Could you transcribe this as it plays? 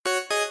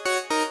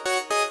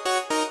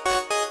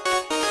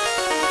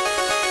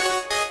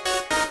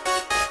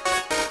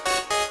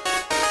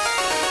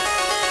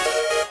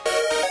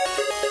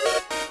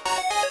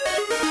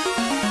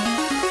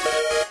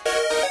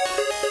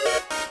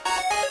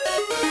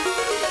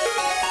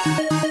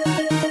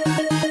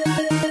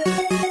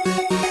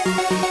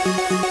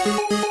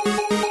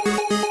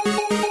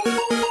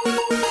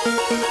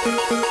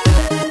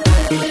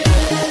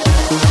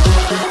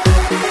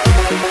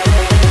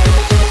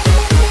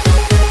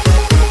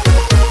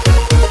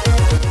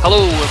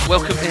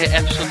welcome to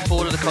episode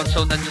 4 of the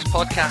Consoleninjas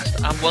podcast.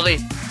 I'm Willie.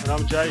 And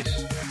I'm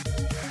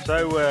Jace.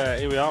 So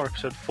here we are,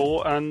 episode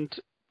 4, and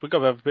we've got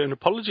to have a bit of an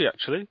apology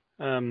actually.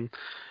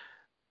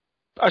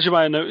 As you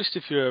may have noticed,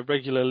 if you're a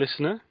regular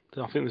listener,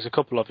 I think there's a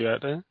couple of you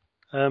out there,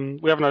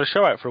 we haven't had a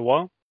show out for a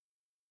while.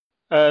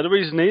 The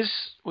reason is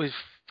we've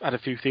had a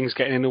few things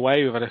getting in the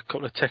way. We've had a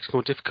couple of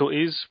technical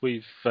difficulties.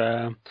 We've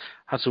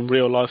had some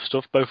real life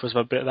stuff. Both of us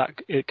have a bit of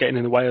that getting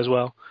in the way as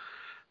well.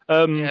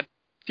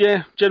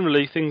 Yeah,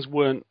 generally things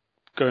weren't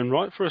going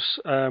right for us.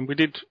 We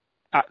did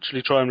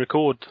actually try and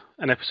record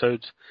an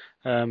episode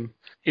in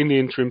the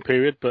interim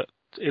period, but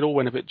it all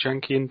went a bit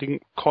janky and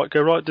didn't quite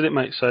go right, did it,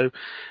 mate? So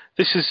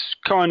this is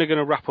kind of going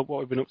to wrap up what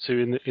we've been up to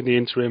in the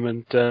interim,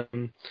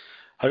 and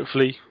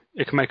hopefully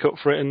it can make up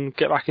for it and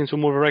get back into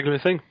more of a regular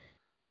thing.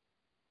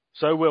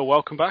 So, Will,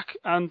 welcome back,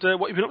 and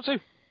what have you been up to?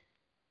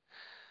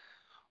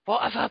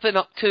 What have I been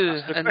up to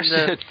in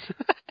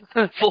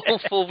the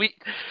full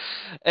week?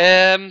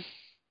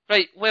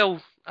 Right,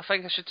 well, I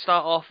think I should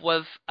start off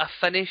with I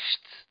finished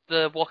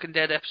The Walking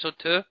Dead episode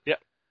 2. Yep.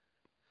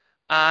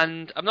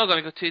 And I'm not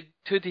going to go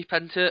too deep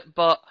into it,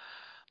 but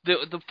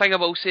the thing I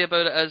will say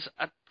about it is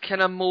I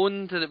kind of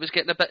moaned that it was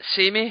getting a bit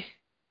samey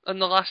in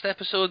the last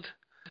episode.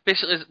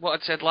 Basically, what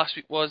I'd said last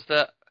week was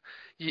that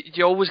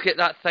you always get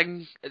that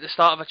thing at the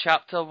start of a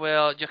chapter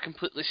where you're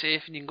completely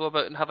safe and you can go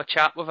about and have a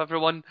chat with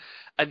everyone,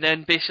 and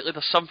then basically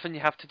there's something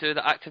you have to do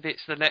that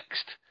activates the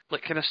next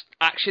like kind of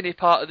actiony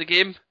part of the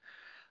game.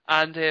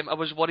 And I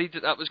was worried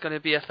that was going to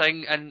be a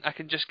thing, and I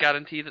can just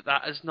guarantee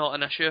that is not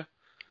an issue.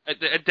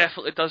 It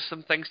definitely does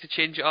some things to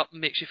change it up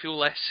and makes you feel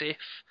less safe.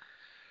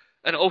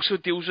 And it also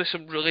deals with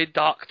some really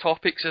dark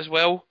topics as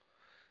well.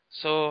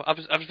 So I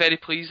was very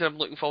pleased, and I'm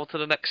looking forward to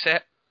the next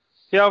set.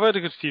 Yeah, I've heard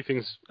a good few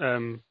things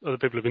other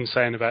people have been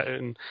saying about it,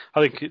 and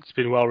I think it's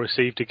been well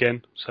received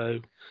again. So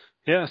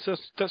yeah,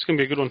 that's going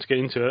to be a good one to get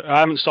into. I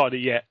haven't started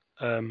it yet,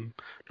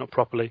 not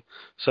properly.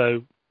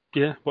 So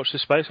yeah, watch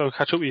this space. I'll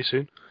catch up with you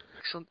soon.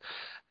 Excellent.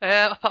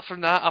 Apart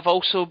from that, I've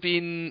also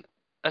been,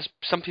 as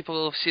some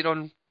people have seen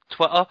on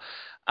Twitter,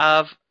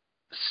 I've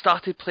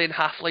started playing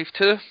Half-Life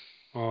 2.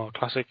 Oh,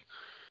 classic.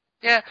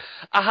 Yeah,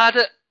 I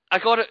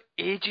got it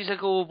ages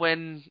ago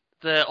when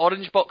the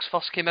Orange Box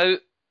first came out,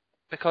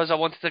 because I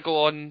wanted to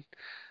go on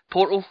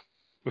Portal.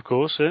 Of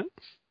course, yeah.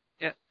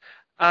 Yeah,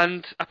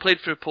 and I played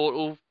through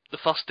Portal the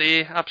first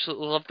day,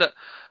 absolutely loved it.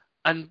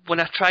 And when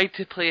I tried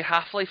to play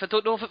Half-Life, I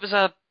don't know if it was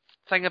a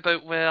thing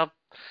about where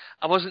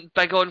I wasn't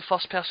big on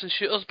first-person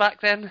shooters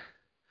back then,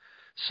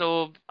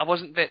 so I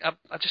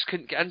just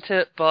couldn't get into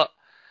it. But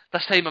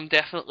this time I'm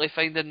definitely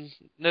finding,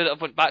 now that I've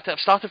went back to it, I've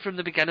started from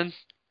the beginning.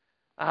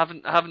 I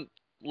haven't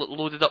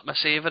loaded up my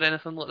save or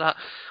anything like that,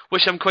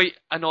 which I'm quite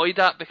annoyed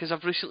at, because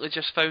I've recently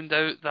just found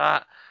out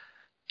that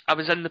I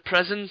was in the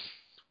prison,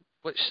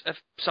 which if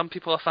some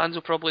people are fans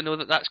will probably know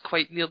that that's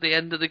quite near the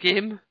end of the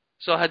game.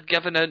 So I'd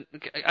given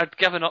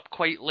up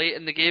quite late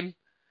in the game.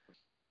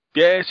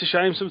 Yeah, it's a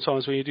shame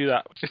sometimes when you do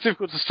that. It's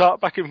difficult to start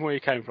back in where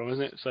you came from,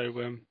 isn't it? So,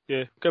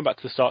 yeah, going back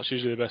to the start's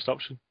usually the best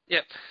option.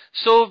 Yep.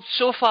 So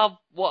far,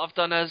 what I've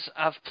done is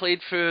I've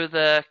played through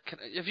the...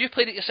 Have you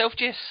played it yourself,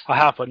 Jace? I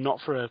have, but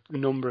not for a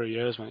number of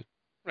years, mate.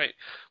 Right.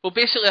 Well,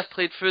 basically, I've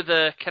played through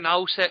the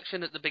canal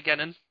section at the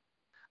beginning,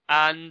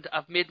 and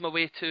I've made my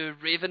way to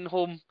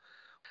Ravenholm.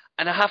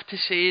 And I have to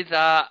say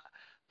that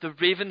the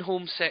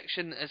Ravenholm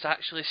section is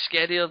actually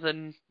scarier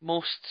than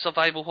most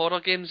survival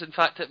horror games. In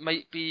fact, it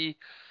might be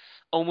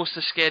almost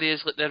as scary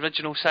as like the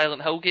original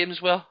Silent Hill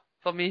games were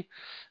for me.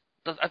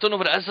 I don't know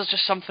what it is. There's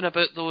just something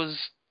about the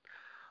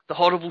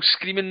horrible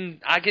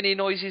screaming agony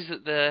noises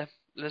that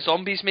the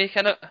zombies make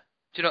in it. Do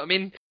you know what I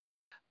mean?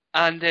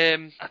 And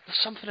there's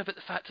something about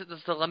the fact that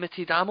there's the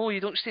limited ammo. You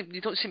don't seem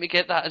to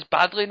get that as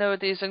badly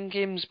nowadays in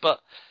games, but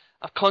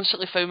I've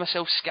constantly found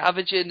myself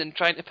scavenging and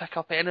trying to pick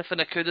up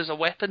anything I could as a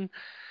weapon.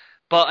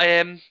 But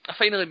I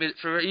finally made it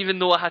through, even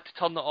though I had to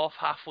turn it off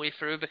halfway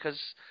through because,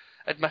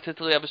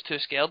 admittedly, I was too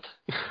scared.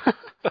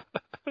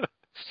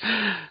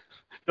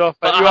 You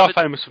are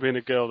famous for being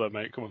a girl, though,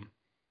 mate. Come on.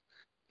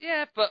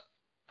 Yeah, but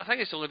I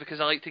think it's only because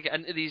I like to get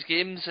into these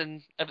games,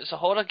 and if it's a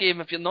horror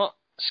game, if you're not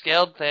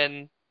scared,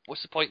 then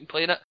what's the point in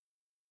playing it?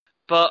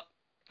 But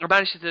I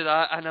managed to do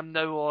that, and I'm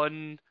now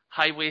on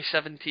Highway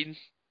 17,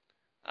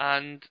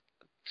 and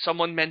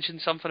someone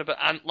mentioned something about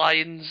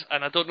antlions,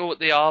 and I don't know what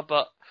they are,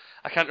 but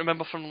I can't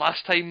remember from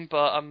last time,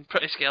 but I'm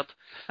pretty scared.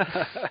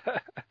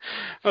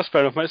 That's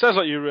fair enough, mate. It sounds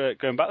like you're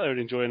going back there and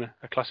enjoying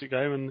a classic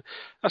game, and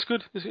that's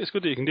good. It's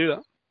good that you can do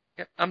that.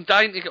 Yeah, I'm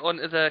dying to get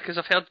onto because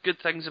I've heard good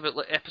things about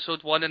like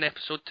episode 1 and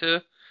episode 2,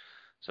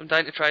 so I'm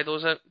dying to try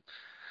those out.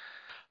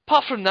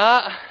 Apart from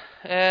that,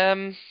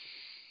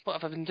 what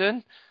have I been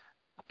doing?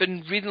 I've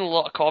been reading a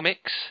lot of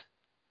comics.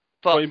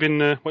 But what have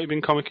you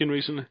been comicking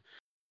recently?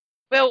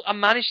 Well, I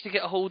managed to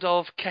get a hold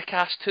of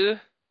Kick-Ass 2.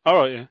 All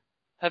right, yeah.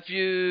 Have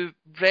you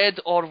read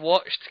or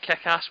watched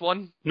Kick-Ass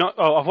 1?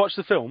 I've watched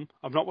the film.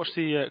 I've not watched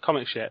the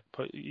comics yet,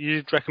 but you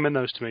did recommend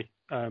those to me,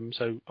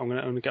 so I'm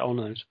going to get on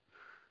those.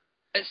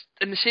 It's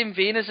in the same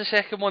vein as the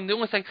second one. The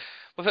only thing,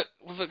 without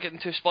getting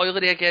too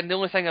spoilery again, the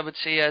only thing I would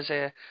say is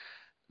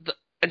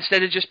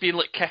instead of just being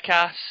like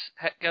Kick-Ass,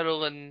 Hit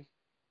Girl, and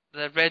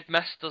the Red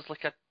Mist, there's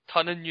like a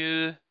ton of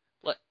new,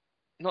 like,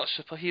 not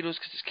superheroes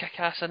because it's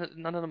Kick-Ass in it,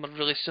 none of them are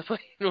really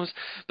superheroes,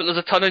 but there's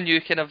a ton of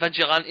new kind of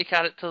vigilante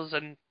characters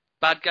and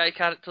bad guy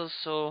characters,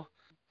 so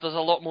there's a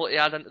lot more to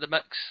add into the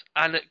mix,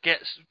 and it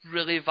gets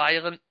really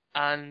violent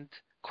and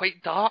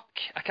quite dark.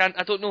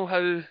 I don't know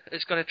how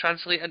it's going to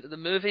translate into the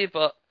movie,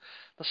 but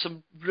there's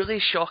some really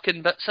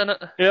shocking bits in it.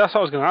 Yeah, that's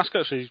what I was going to ask,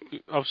 actually.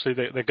 Obviously,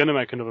 they're going to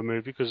make another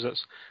movie, because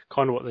that's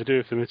kind of what they do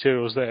if the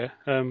material's there.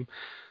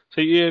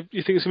 So you think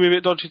it's going to be a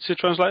bit dodgy to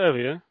translate over,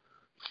 yeah?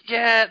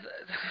 Yeah,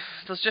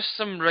 there's just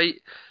some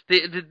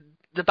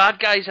the bad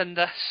guys in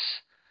this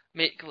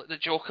make like, the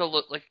Joker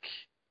look like,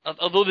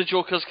 although the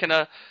Joker's kind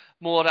of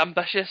more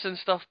ambitious and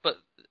stuff, but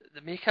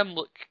they make him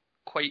look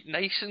quite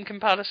nice in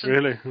comparison.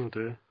 Really? Oh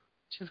dear.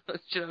 Do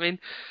you know what I mean?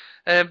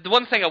 The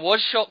one thing I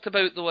was shocked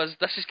about though is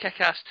this is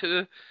Kick-Ass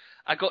 2.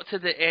 I got to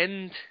the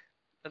end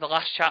of the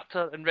last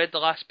chapter and read the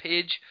last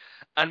page,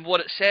 and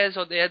what it says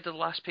on the end of the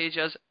last page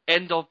is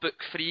end of book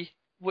 3,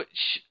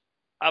 which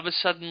I was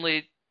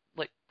suddenly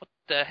like, what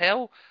the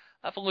hell?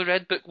 I've only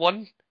read book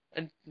 1,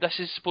 and this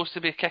is supposed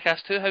to be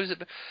Kick-Ass 2. How's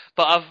it?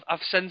 But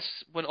I've since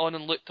went on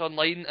and looked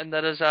online, and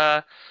there is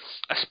a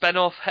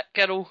spin-off Hit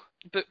Girl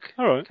book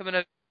coming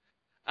out,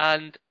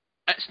 and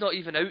it's not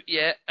even out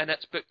yet, and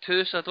it's book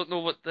 2, so I don't know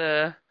what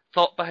the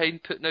thought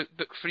behind putting out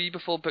book 3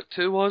 before book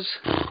 2 was.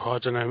 Oh, I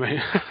don't know, mate.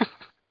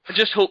 I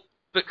just hope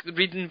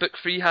reading book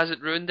 3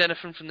 hasn't ruined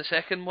anything from the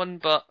second one,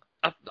 but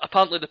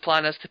apparently the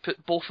plan is to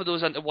put both of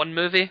those into one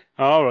movie.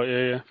 Oh, right,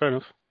 yeah, fair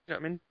enough. You know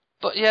what I mean?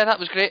 But yeah, that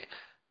was great.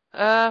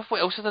 What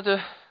else did I do?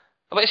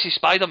 I went to see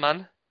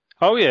Spider-Man.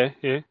 Oh, yeah.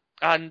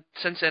 And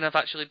since then I've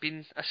actually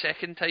been a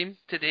second time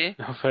today.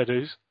 Oh, fair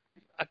dues.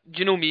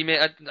 You know me, mate,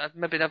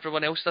 maybe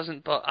everyone else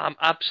doesn't, but I'm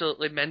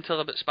absolutely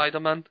mental about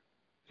Spider-Man.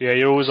 Yeah,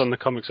 you're always on the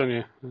comics, aren't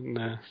you?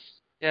 And,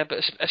 yeah, but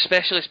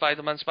especially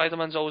Spider-Man.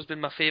 Spider-Man's always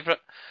been my favourite,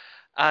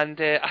 and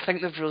I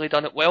think they've really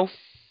done it well.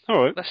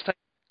 Alright. This time.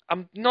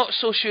 I'm not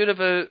so sure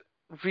about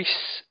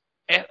Reese...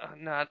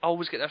 I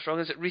always get this wrong.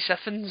 Is it Reese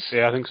Ifans?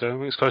 Yeah, I think so. I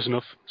think it's close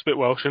enough. It's a bit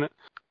Welsh, isn't it?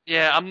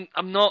 Yeah,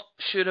 I'm not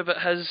sure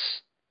about his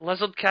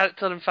lizard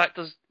character. In fact,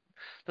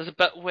 there's a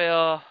bit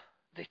where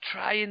they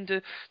try and do...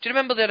 Do you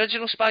remember the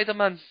original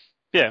Spider-Man?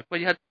 Yeah. Where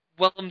you had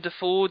Willem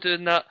Dafoe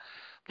doing that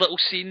little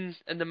scene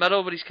in the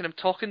mirror where he's kind of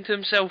talking to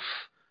himself.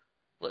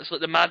 It's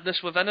like the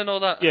madness within and all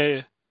that.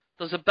 Yeah.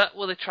 There's a bit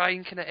where they try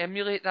and kind of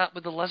emulate that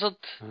with the lizard,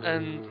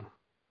 and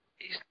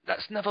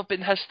that's never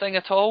been his thing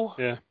at all.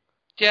 Yeah.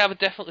 Yeah, I would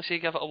definitely say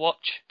give it a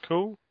watch.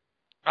 Cool.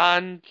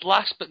 And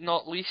last but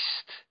not least,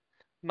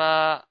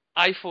 my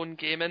iPhone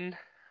gaming.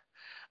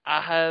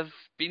 I have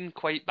been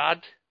quite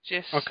bad,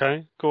 Jess.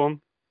 Okay, go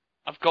on.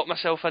 I've got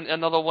myself into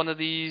another one of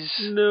these...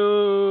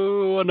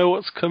 No, I know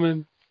what's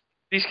coming.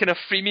 These kind of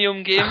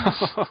freemium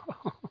games.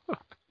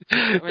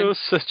 You're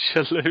such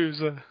a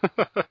loser.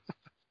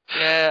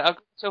 Yeah, I've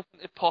got myself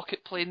into Pocket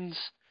Planes,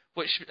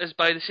 which is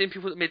by the same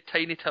people that made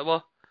Tiny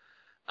Tower.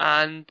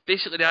 And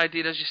basically the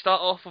idea is you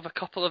start off with a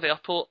couple of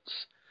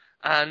airports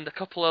and a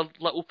couple of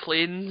little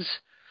planes,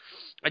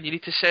 and you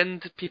need to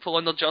send people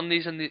on their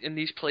journeys in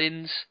these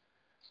planes,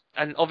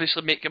 and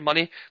obviously make your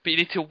money, but you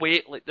need to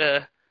wait like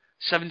the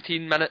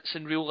 17 minutes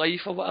in real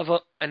life or whatever,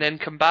 and then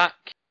come back,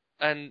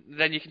 and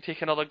then you can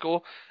take another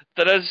go.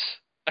 There is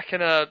a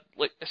kind of,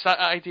 like, it's that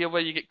idea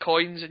where you get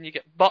coins and you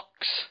get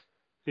bucks.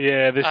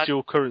 Yeah, this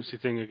dual currency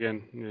thing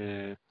again.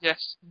 Yeah.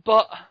 Yes,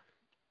 but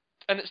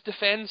in its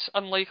defence,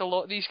 unlike a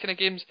lot of these kind of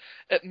games,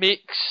 it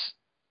makes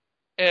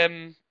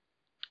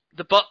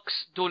the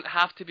bucks don't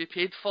have to be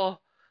paid for.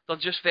 They're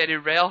just very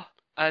rare,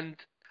 and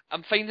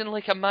I'm finding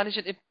like I'm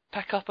managing to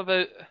pick up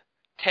about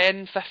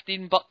 10,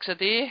 15 bucks a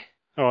day,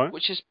 Alright.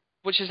 which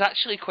is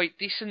actually quite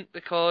decent,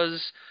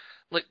 because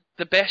like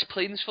the best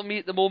planes for me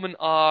at the moment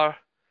are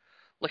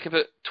like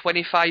about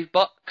 25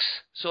 bucks.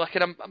 So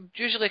I'm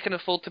usually can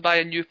afford to buy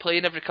a new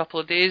plane every couple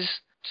of days.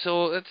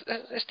 So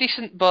it's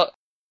decent, but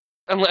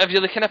if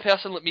you're the kind of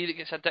person like me that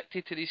gets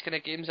addicted to these kind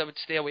of games, I would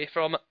stay away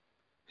from it.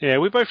 Yeah,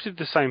 we both did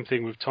the same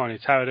thing with Tiny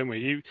Tower, didn't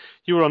we?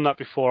 You were on that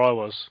before I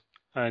was,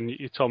 and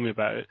you told me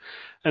about it.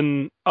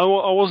 And I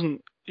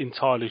wasn't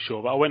entirely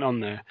sure, but I went on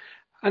there,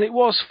 and it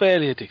was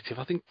fairly addictive.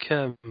 I think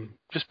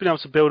just being able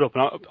to build up,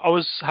 and I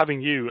was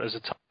having you as a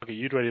target.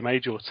 You'd already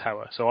made your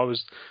tower, so I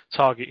was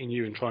targeting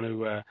you and trying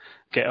to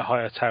get a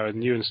higher tower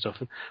than you and stuff.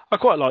 And I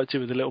quite liked it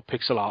with the little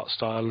pixel art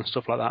style and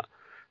stuff like that.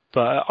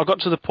 But I got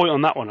to the point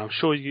on that one. I'm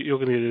sure you're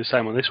going to do the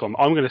same on this one.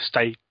 I'm going to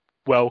stay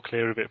well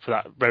clear of it for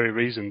that very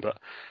reason, but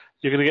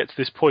you're going to get to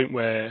this point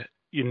where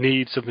you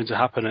need something to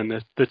happen,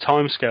 and the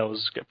time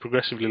scales get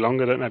progressively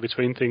longer, don't they,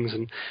 between things,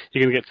 and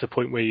you're going to get to the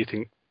point where you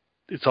think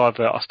it's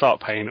either I start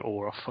paying it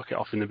or I fuck it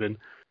off in the bin.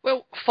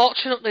 Well,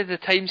 fortunately the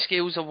time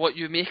scales are what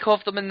you make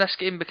of them in this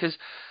game, because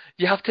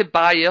you have to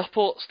buy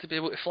airports to be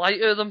able to fly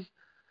to them.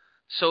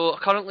 So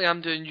currently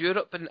I'm doing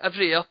Europe, and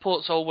every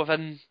airport's all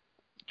within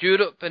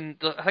Europe, and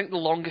I think the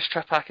longest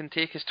trip I can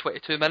take is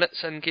 22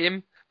 minutes in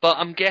game. But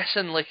I'm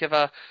guessing, like, if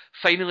I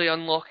finally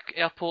unlock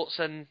airports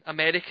in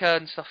America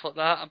and stuff like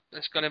that,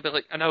 it's going to be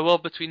like an hour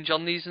between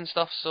journeys and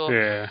stuff. So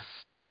Yeah.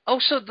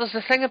 also, there's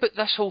the thing about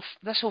this whole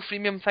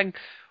freemium thing.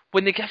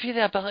 When they give you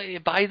the ability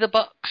to buy the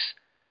bucks,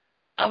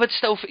 I would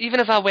still, even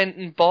if I went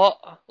and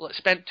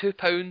spent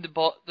 £2 and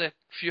bought the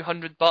few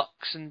 $100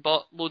 and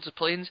bought loads of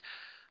planes,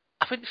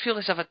 I wouldn't feel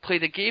as if I'd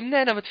played a game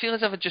then. I would feel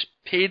as if I'd just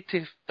paid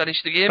to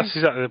finish the game. That's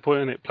exactly the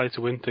point, isn't it? Play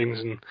to win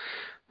things, and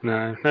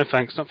no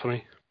thanks, not for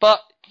me. But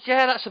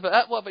yeah, that's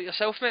about it. What about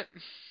yourself, mate?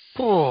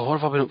 Oh, what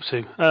have I been up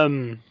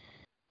to?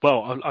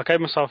 Well, I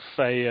gave myself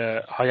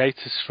a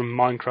hiatus from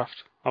Minecraft.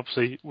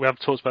 Obviously, we have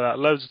talked about that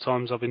loads of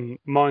times. I've been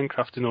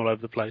Minecrafting all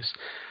over the place,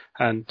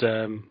 and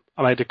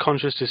I made a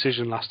conscious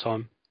decision last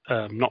time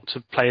not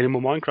to play any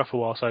more Minecraft for a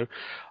while. So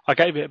I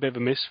gave it a bit of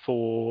a miss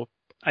for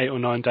 8 or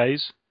 9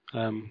 days,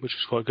 which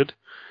was quite good.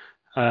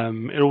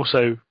 It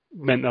also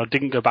meant that I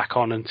didn't go back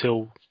on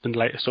until the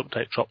latest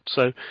update dropped.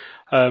 So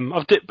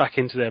I've dipped back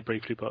into there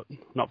briefly, but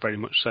not very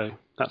much. So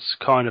that's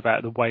kind of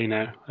out of the way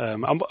now.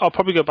 I'll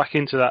probably go back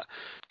into that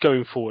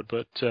going forward,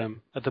 but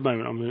at the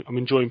moment I'm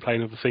enjoying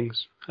playing other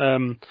things.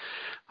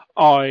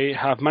 I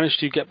have managed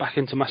to get back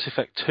into Mass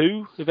Effect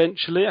 2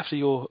 eventually after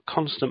your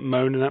constant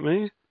moaning at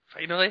me.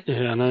 Finally.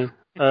 Yeah, I know.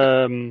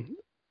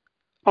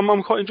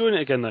 I'm quite enjoying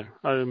it again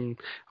though.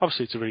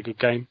 Obviously it's a really good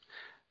game.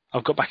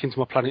 I've got back into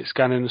my planet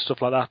scanning and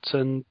stuff like that,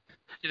 and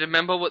Do you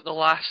remember what the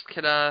last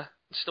kind of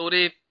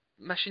story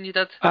mission you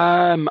did?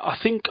 I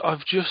think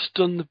I've just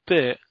done the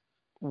bit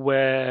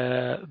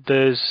where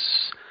there's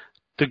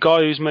the guy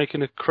who's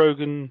making a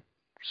Krogan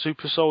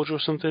super soldier or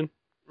something.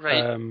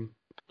 Right.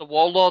 The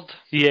Warlord.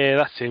 Yeah,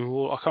 that's him.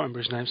 Well, I can't remember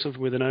his name.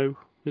 Something with an O,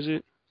 is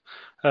it?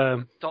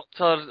 Is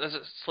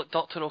it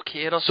Dr.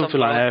 O'Keir or something? Something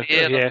like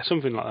that. Yeah,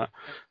 something like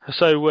that.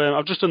 So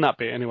I've just done that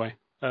bit anyway,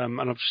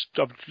 and I've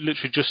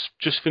literally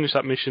just finished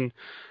that mission.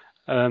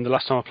 The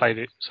last time I played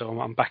it, so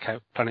I'm back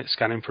out planet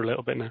scanning for a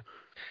little bit now.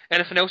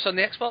 Anything else on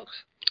the Xbox?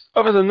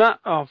 Other than that,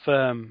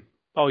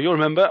 you'll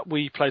remember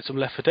we played some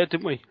Left 4 Dead,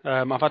 didn't we?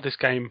 I've had this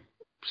game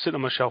sitting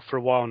on my shelf for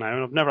a while now,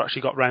 and I've never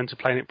actually got round to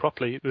playing it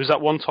properly. There was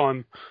that one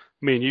time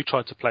me and you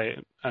tried to play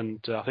it,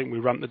 and I think we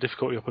ramped the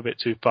difficulty up a bit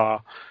too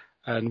far.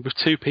 And with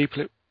 2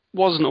 people, it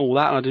wasn't all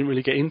that, and I didn't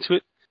really get into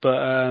it.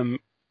 But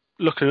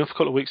luckily enough, a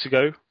couple of weeks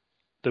ago,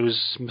 there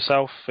was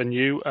myself and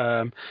you.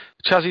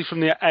 Chazzy from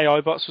the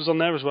AI Bots was on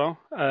there as well,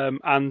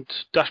 and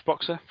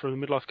Dashboxer from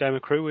the Midlife Gamer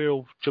crew. We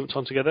all jumped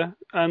on together,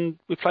 and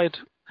we played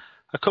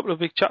a couple of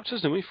big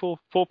chapters, didn't we?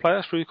 Four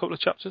players through a couple of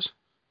chapters.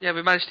 Yeah,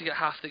 we managed to get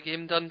half the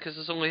game done because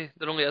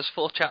there only has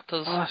 4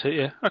 chapters. Oh, that's it.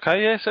 Yeah.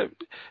 Okay. Yeah. So it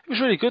was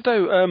really good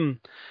though.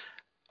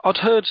 I'd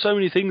heard so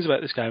many things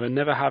about this game and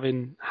never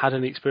having had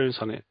any experience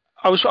on it.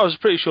 I was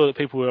pretty sure that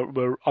people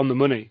were on the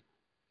money,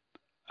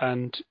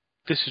 and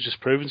this has just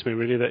proven to me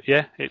really that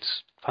yeah,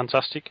 it's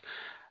fantastic.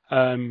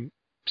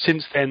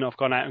 Since then, I've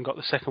gone out and got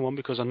the second one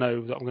because I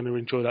know that I'm going to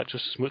enjoy that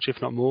just as much,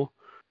 if not more.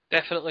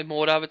 Definitely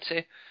more, I would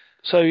say.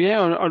 So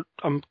yeah,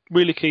 I'm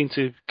really keen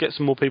to get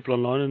some more people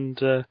online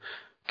and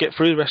get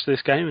through the rest of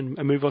this game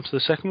and move on to the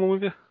second one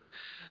with you.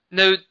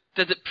 Now,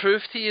 did it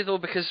prove to you though?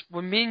 Because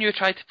when me and you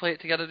tried to play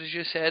it together, as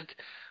you said,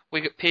 we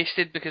got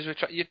pasted because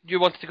you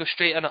wanted to go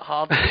straight in at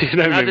hard. You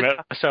know me, mate.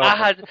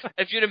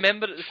 If you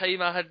remember at the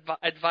time, I had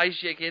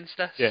advised you against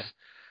this. Yeah.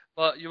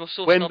 But you were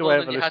so when do I stubborn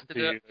ever and you had to do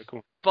you?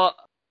 it. But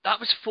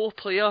that was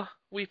 4-player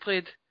we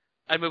played,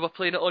 and we were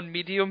playing it on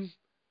medium,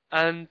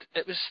 and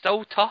it was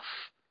still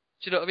tough.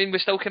 Do you know what I mean? We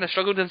still kind of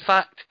struggled. In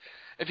fact,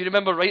 if you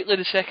remember rightly,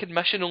 the second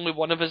mission, only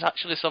one of us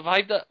actually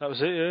survived it. That was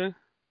it, yeah.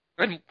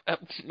 And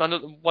one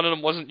of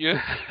them wasn't you.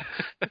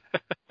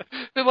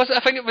 Who was it? I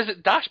think it was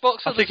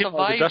Dashboxer that survived. I think it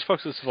was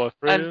Dashboxer that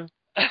survived.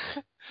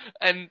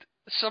 And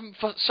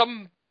for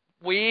some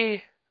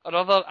way or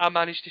other, I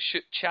managed to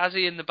shoot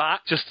Chazzy in the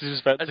back. Just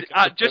as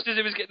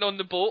he was getting on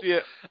the boat. Yeah.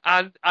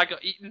 And I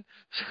got eaten.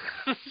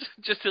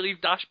 Just to leave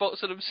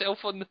Dashboxer himself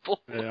on the boat.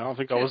 Yeah, I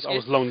think I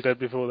was long dead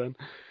before then.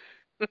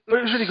 But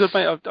it was really good,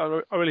 mate.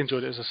 I really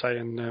enjoyed it, as I say,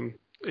 and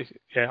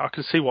I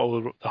can see what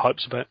all the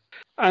hype's about.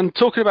 And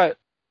talking about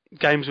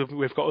games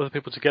we've got other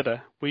people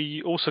together,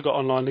 we also got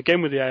online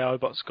again with the AI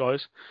Bots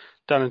guys.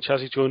 Dan and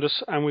Chazzy joined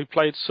us, and we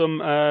played some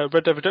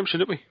Red Dead Redemption,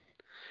 didn't we?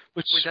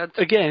 Which,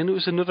 again, it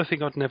was another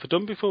thing I'd never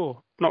done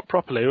before. Not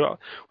properly.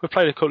 We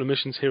played a couple of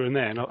missions here and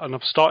there, and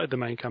I've started the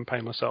main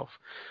campaign myself.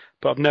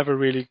 But I've never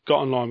really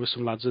got online with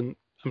some lads and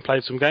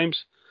played some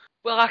games.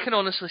 Well, I can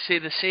honestly say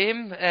the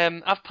same.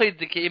 I've played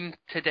the game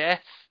to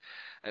death.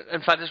 In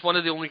fact, it's one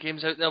of the only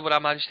games out there where I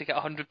managed to get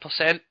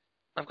 100%.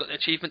 I've got the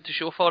achievement to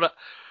show for it.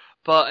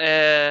 But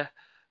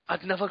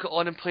I'd never got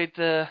on and played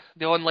the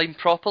online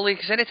properly,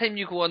 because anytime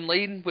you go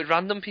online with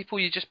random people,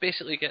 you just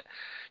basically get...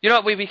 You know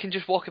that way we can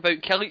just walk about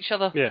and kill each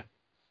other? Yeah.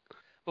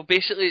 Well,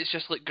 basically it's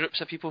just like groups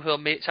of people who are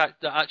mates that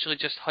actually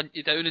just hunt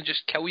you down and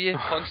just kill you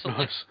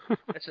constantly.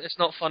 It's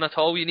not fun at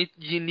all. You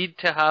need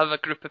to have a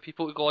group of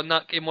people to go on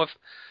that game with.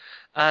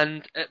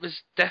 And it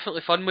was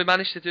definitely fun. We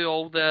managed to do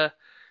all the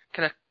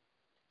kind of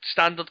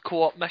standard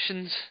co-op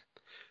missions.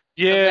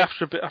 Yeah,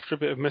 after a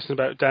bit of messing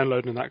about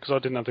downloading that because I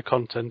didn't have the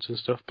content and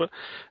stuff, but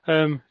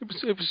it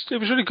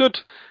was really good.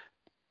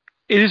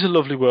 It is a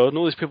lovely world, and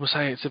all these people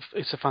say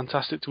it's a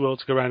fantastic world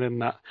to go around in.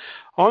 That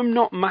I'm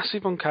not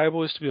massive on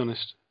cowboys, to be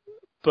honest,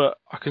 but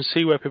I can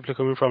see where people are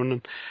coming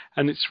from,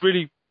 and it's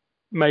really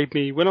made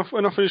me when I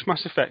finish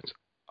Mass Effect,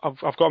 I've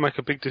got to make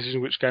a big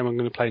decision which game I'm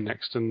going to play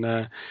next, and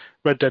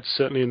Red Dead's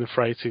certainly in the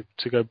fray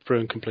to go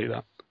through and complete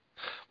that.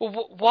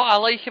 Well, what I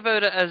like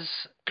about it is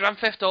Grand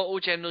Theft Auto.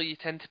 Generally, you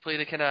tend to play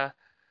the kind of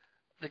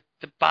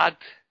the bad,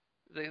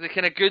 the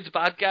kind of good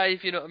bad guy,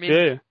 if you know what I mean.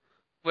 Yeah.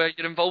 Where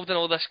you're involved in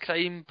all this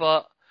crime,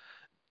 but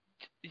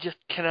you're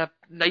kind of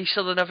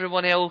nicer than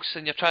everyone else,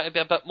 and you're trying to be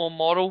a bit more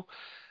moral.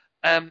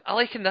 I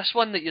like in this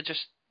one that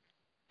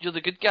you're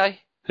the good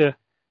guy. Yeah.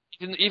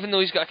 Even though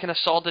he's got a kind of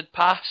sordid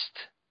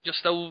past, you're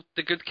still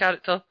the good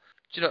character.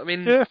 Do you know what I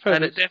mean? Yeah, fair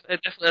and enough.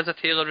 it definitely has a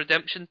tale of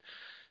redemption.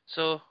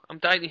 So I'm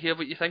dying to hear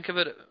what you think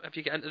about it if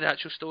you get into the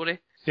actual story.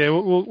 Yeah,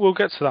 we'll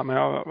get to that, mate.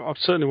 I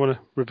certainly want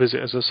to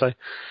revisit, as I say.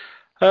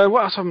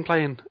 What else have I been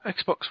playing?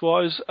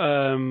 Xbox-wise,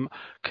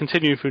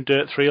 continuing through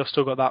Dirt 3. I've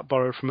still got that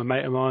borrowed from a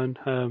mate of mine.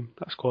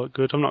 That's quite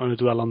good. I'm not going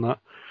to dwell on that.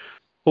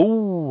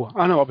 Oh,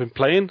 I know what I've been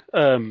playing.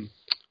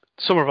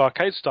 Summer of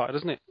Arcade started,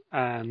 isn't it?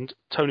 And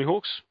Tony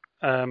Hawk's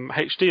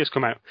HD has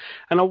come out.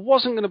 And I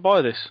wasn't going to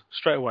buy this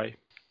straight away.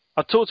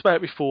 I talked about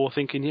it before,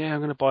 thinking, yeah, I'm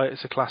going to buy it.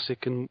 It's a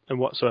classic and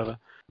whatsoever.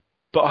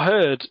 But I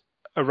heard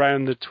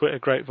around the Twitter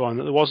grapevine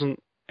that there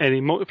wasn't any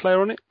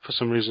multiplayer on it for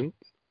some reason.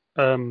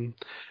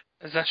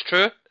 Is this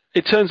true?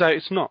 It turns out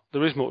it's not.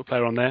 There is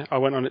multiplayer on there. I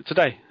went on it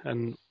today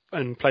and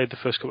played the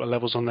first couple of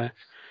levels on there.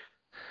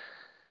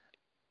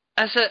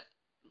 Is it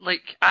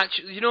like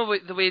actually? You know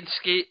the way in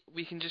Skate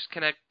we can just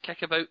kind of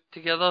kick about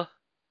together,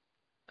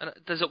 and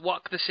does it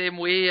work the same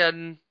way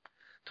in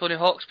Tony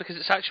Hawk's because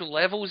it's actual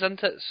levels,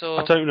 isn't it? So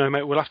I don't know,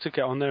 mate. We'll have to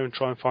get on there and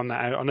try and find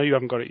that out. I know you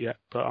haven't got it yet,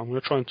 but I'm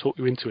going to try and talk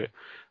you into it.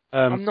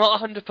 I'm not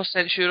 100%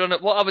 sure on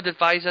it. What I would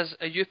advise is,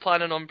 are you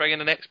planning on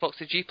bringing an Xbox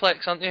to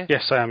Gplex, aren't you?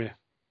 Yes, I am. Yeah.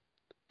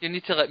 You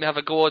need to let me have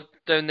a go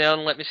down there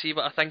and let me see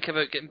what I think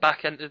about getting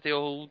back into the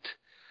old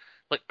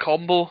like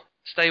combo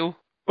style.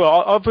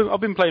 Well,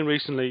 I've been playing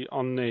recently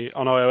on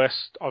iOS.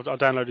 I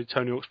downloaded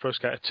Tony Hawk's Pro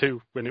Skater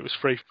 2 when it was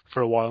free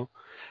for a while,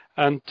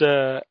 and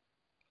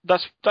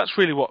that's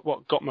really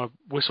what got my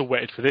whistle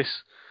wetted for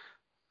this.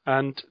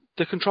 And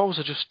the controls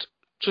are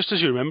just as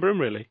you remember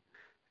them, really,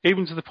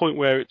 even to the point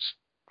where it's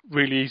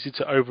really easy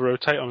to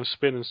over-rotate on a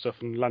spin and stuff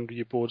and land with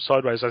your board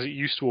sideways, as it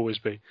used to always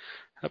be.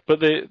 But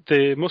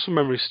the muscle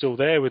memory is still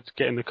there with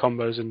getting the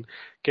combos and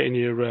getting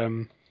your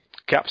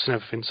gaps and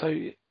everything. So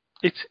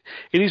it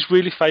is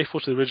really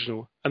faithful to the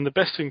original. And the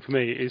best thing for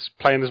me is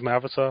playing as my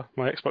avatar,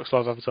 my Xbox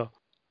Live avatar.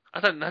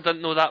 I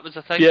didn't know that was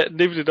a thing. Yeah,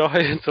 neither did I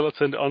until I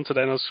turned it on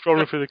today. And I was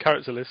scrolling through the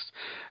character list,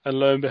 and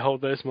lo and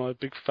behold, there's my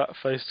big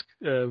fat-faced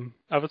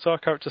avatar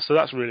character. So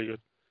that's really good.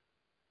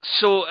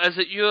 So is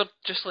it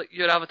just like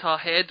your avatar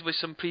head with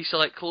some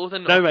pre-select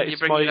clothing? No, mate,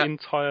 it's my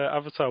entire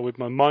avatar with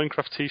my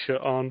Minecraft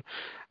t-shirt on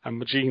and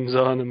my jeans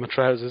on and my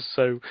trousers.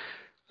 So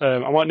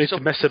I might need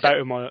to mess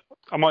about with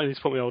I might need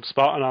to put my old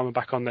Spartan armour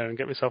back on there and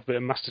get myself a bit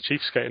of Master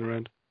Chief skating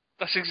around.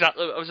 That's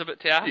exactly what I was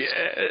about to ask.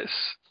 Yes.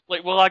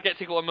 Like, will I get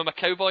to go in with my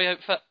cowboy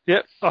outfit?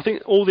 Yep, I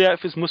think all the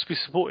outfits must be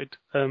supported.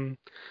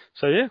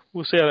 So yeah,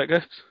 we'll see how that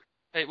goes.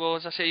 Right, well,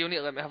 as I say, you'll need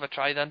to let me have a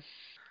try then.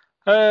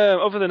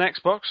 Other than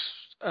Xbox,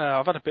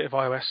 I've had a bit of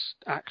iOS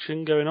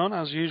action going on,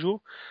 as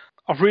usual.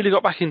 I've really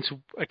got back into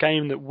a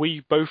game that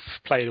we both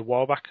played a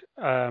while back,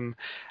 and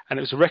it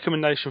was a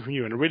recommendation from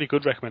you, and a really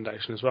good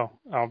recommendation as well.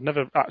 I've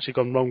never actually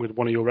gone wrong with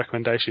one of your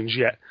recommendations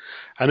yet,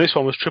 and this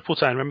one was Triple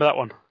Town. Remember that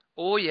one?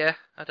 Oh yeah,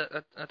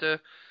 I do.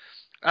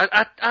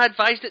 I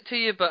advised it to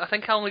you, but I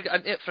think I only got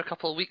into it for a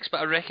couple of weeks, but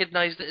I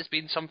recognised it as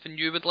being something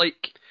you would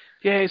like.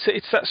 Yeah,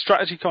 it's that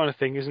strategy kind of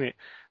thing, isn't it?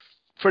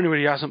 For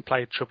anybody who hasn't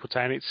played Triple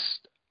Town, it's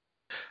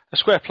a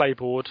square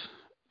playboard.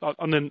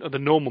 On the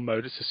normal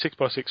mode, it's a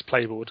 6x6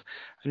 playboard,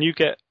 and you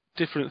get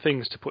different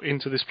things to put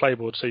into this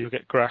playboard. So you'll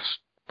get grass,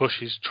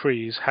 bushes,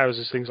 trees,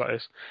 houses, things like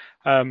this.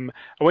 And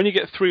when you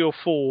get 3 or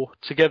 4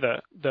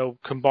 together, they'll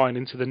combine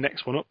into the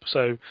next one up.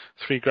 So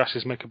 3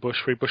 grasses make a bush,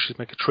 3 bushes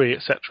make a tree,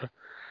 etc.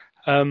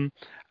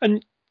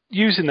 And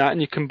using that,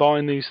 and you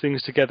combine these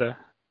things together,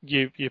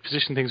 you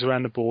position things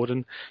around the board,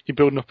 and you're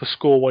building up a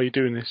score while you're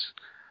doing this.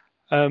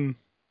 And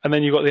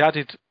then you've got the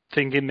added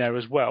thing in there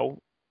as well.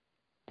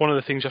 One of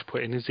the things I've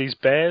put in is these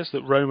bears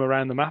that roam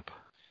around the map.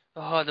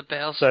 Oh, the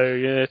bears. So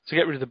yeah, to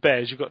get rid of the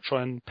bears, you've got to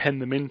try and pen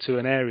them into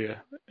an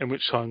area, in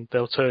which time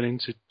they'll turn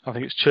into, I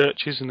think it's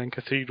churches and then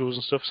cathedrals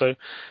and stuff. So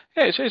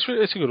yeah, it's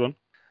a good one.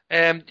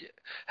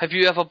 Have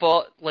you ever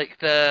bought like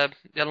the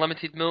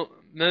unlimited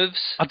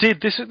moves? I did.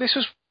 This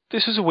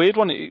was a weird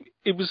one.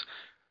 It was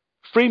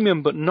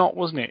freemium, but not,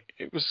 wasn't it?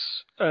 It was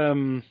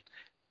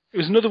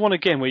another one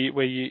again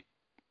where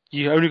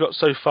you only got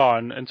so far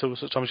until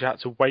such times you had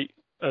to wait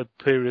a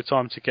period of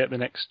time to get the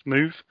next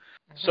move.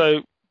 Mm-hmm.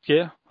 So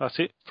yeah, that's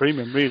it.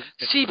 Freemium, really.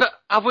 See, but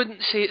I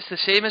wouldn't say it's the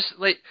same as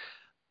like.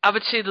 I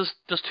would say there's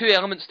 2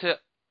 elements to it.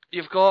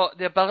 You've got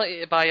the ability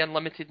to buy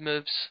unlimited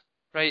moves,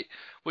 right?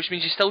 Which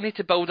means you still need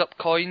to build up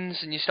coins,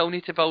 and you still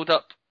need to build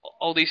up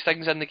all these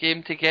things in the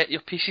game to get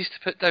your pieces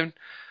to put down,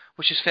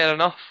 which is fair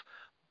enough.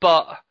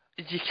 But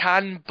you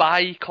can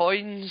buy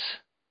coins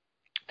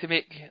to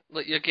make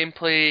like your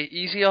gameplay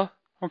easier.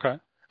 Okay.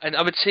 And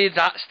I would say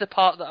that's the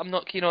part that I'm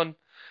not keen on,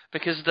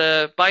 because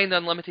the buying the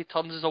unlimited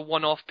turns is a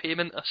one-off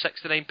payment of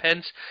 69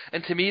 pence,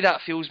 and to me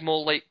that feels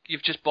more like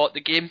you've just bought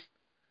the game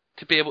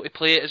to be able to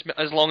play it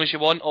as long as you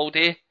want all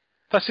day.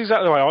 That's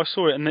exactly the way I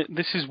saw it, and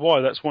this is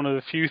why that's one of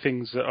the few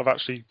things that I've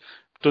actually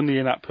done the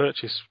in-app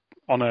purchase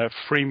on a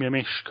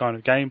freemium-ish kind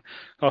of game.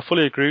 I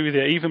fully agree with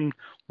you. Even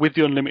with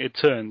the unlimited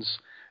turns,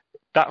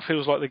 that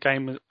feels like the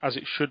game as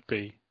it should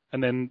be.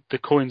 And then the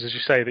coins, as you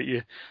say, that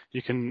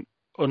you can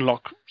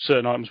unlock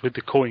certain items with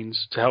the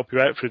coins to help you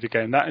out through the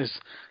game. That is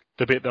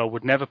the bit that I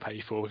would never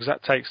pay for, because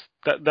that takes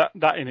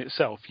that in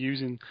itself,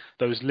 using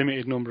those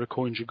limited number of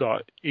coins you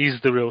got,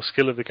 is the real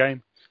skill of the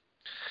game.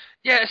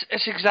 Yeah,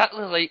 it's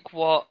exactly like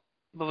what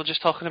we were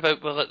just talking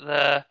about with like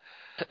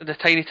the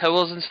tiny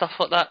towers and stuff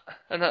like that,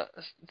 and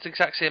it's the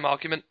exact same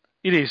argument.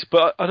 It is,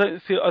 but I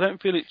don't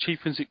feel it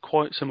cheapens it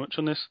quite so much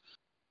on this,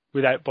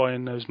 without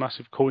buying those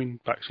massive coin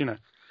packs, you know.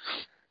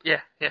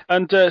 Yeah.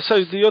 And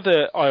so the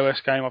other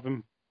iOS game I've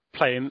been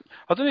playing,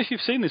 I don't know if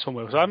you've seen this one,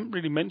 Will, because I haven't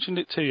really mentioned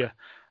it to you.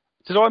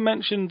 Did I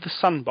mention the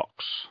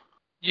Sandbox?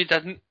 You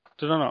didn't.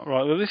 Did I not?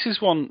 Right. Well, this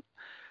is one.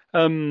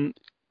 Do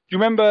you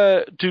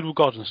remember Doodle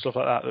God and stuff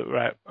like that were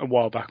out a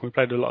while back, and we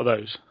played a lot of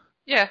those?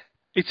 Yeah.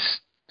 It's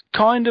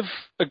kind of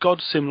a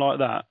God sim like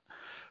that,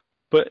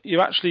 but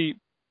you're actually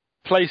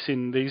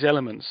placing these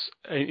elements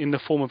in the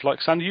form of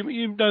like sand.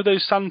 You know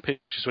those sand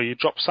pictures where you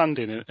drop sand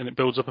in it and it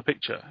builds up a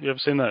picture? You ever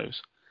seen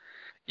those?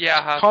 Yeah,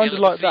 I have. Kind of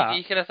like that.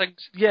 3D kind of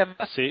things. Yeah,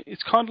 that's it.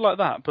 It's kind of like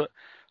that, but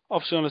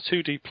obviously on a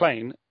 2D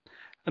plane,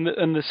 and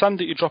the sand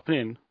that you're dropping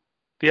in,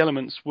 the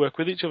elements work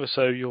with each other.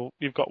 So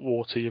you've got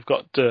water, you've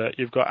got dirt,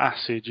 you've got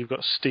acid, you've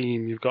got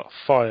steam, you've got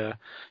fire,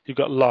 you've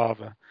got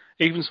lava,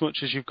 even so much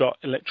as you've got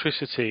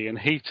electricity and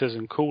heaters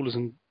and coolers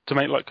and to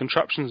make like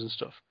contraptions and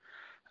stuff.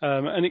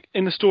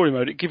 In the story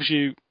mode, it gives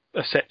you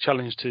a set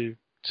challenge to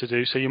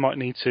do. So you might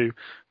need to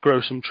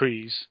grow some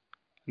trees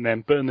and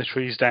then burn the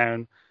trees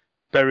down,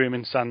 bury them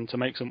in sand to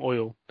make some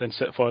oil, then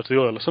set fire to the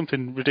oil, or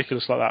something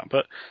ridiculous like that.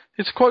 But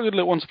it's quite a good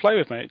little one to play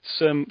with, mate.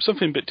 It's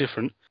something a bit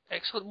different.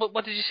 Excellent.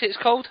 What did you say it's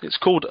called? It's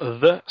called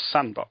The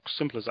Sandbox.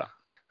 Simple as that.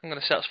 I'm going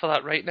to search for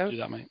that right now. Do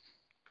that, mate.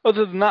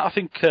 Other than that, I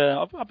think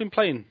I've been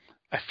playing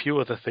a few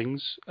other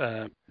things.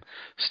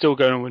 Still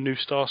going on with New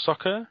Star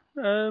Soccer.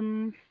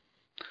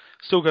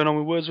 Still going on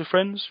with Words with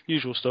Friends.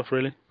 Usual stuff,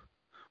 really.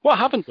 What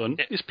I haven't done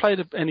is played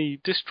any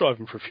disc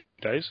driving for a few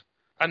days.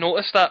 I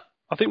noticed that.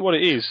 I think what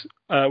it is,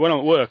 when I'm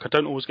at work, I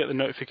don't always get the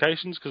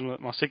notifications because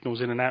my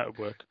signal's in and out of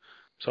work.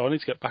 So I need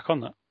to get back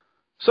on that.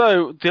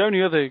 So the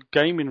only other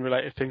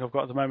gaming-related thing I've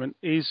got at the moment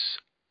is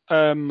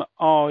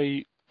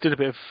I did a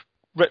bit of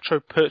retro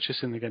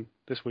purchasing again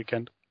this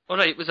weekend. All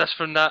right, was this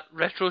from that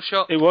retro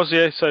shop? It was,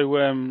 yeah. So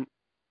you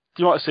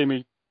might have seen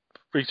me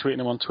retweeting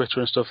him on Twitter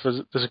and stuff.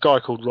 There's a guy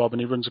called Rob,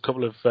 and he runs a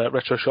couple of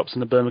retro shops in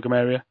the Birmingham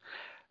area.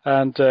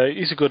 And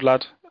he's a good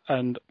lad.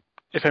 And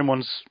if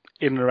anyone's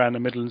in and around the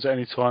Midlands at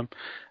any time,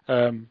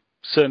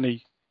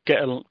 certainly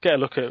get a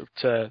look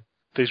at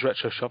these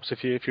retro shops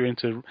if you're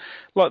into,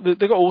 like, they've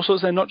got all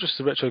sorts. They're not just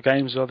the retro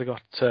games. They've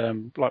got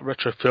like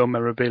retro film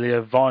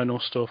memorabilia,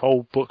 vinyl stuff,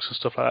 old books and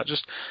stuff like that.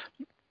 Just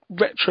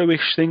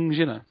retro-ish things,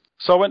 you know.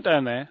 So I went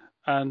down there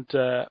and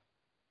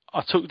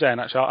I took down.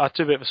 Actually, I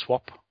did a bit of a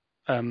swap.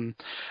 I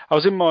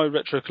was in my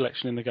retro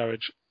collection in the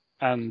garage,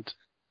 and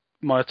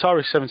my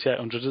Atari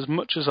 7800. As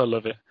much as I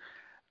love it,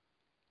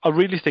 I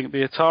really think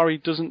the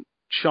Atari doesn't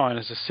shine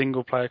as a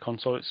single-player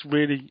console. It's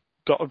really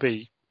got to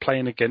be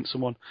playing against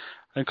someone.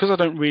 And because I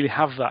don't really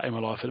have that in my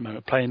life at the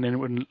moment, playing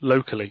anyone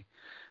locally,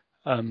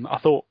 I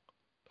thought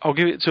I'll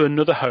give it to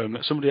another home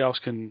that somebody else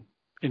can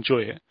enjoy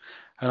it,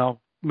 and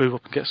I'll move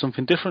up and get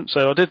something different.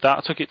 So I did that.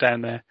 I took it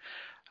down there.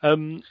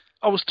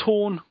 I was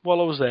torn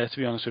while I was there, to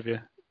be honest with you.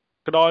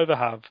 Could I either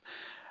have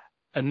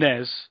a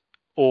NES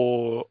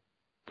or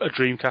a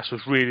Dreamcast?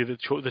 Was really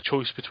the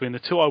choice between the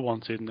two I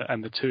wanted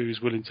and the two he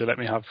was willing to let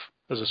me have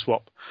as a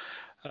swap.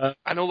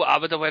 I know what I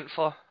would have went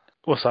for.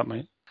 What's that,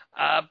 mate?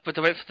 But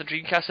I went for the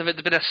Dreamcast. If it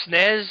had been a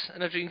SNES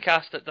and a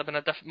Dreamcast, it'd have been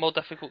a more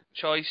difficult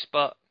choice.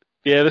 But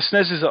yeah, the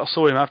SNESes that I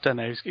saw him have down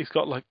there, he's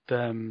got like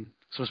some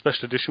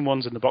special edition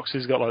ones in the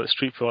boxes. He's got like the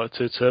Street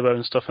Fighter 2 Turbo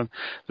and stuff, and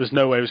there's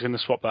no way he was going to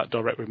swap that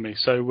direct with me.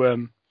 So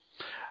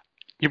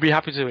you'd be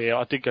happy to hear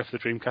I did go for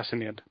the Dreamcast in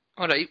the end.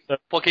 All right.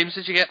 What games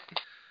did you get?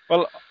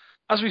 Well,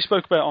 as we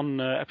spoke about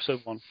on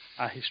episode 1,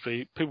 our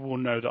history, people will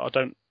know that I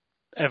don't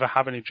ever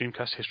have any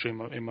Dreamcast history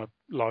in my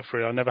life.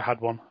 Really, I never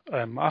had one.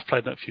 I've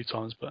played it a few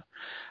times, but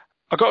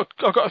I got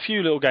a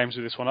few little games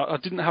with this one. I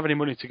didn't have any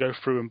money to go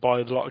through and buy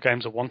a lot of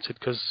games I wanted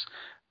because,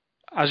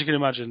 as you can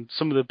imagine,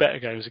 some of the better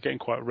games are getting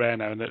quite rare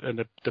now,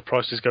 and the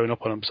price is going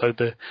up on them. So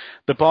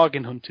the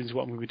bargain hunting is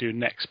what I'm going to be doing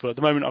next. But at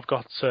the moment, I've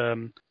got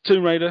Tomb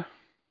Raider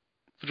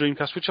for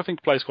Dreamcast, which I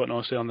think plays quite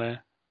nicely on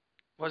there.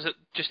 Was it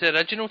just the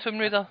original Tomb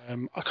Raider?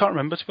 I can't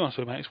remember, to be honest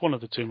with you, mate. It's one of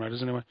the Tomb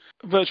Raiders anyway.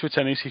 Virtua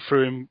Tennis, he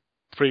threw in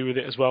free with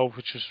it as well,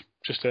 which was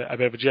just a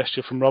bit of a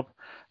gesture from Rob.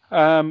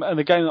 And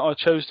the game that I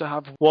chose to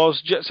have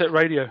was Jet Set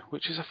Radio,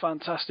 which is a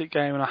fantastic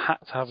game, and I had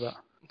to have that.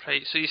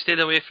 Right, so you stayed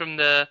away from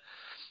the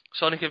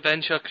Sonic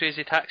Adventure,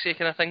 Crazy Taxi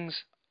kind of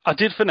things? I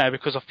did for now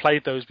because I've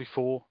played those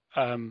before.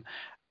 And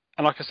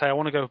like I say, I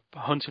want to go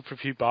hunting for a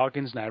few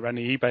bargains now around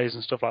the eBays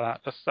and stuff like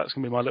that. That's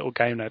going to be my little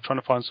game now, trying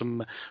to find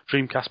some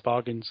Dreamcast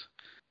bargains.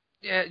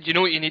 Yeah, you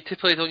know what you need to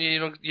play, don't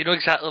you? You know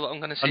exactly what I'm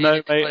going to say. I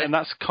know, mate, and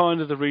that's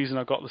kind of the reason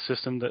I got the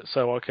system,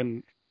 so I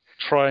can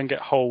try and get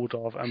hold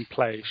of and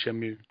play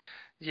Shenmue.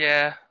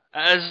 Yeah,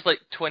 it is like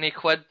 20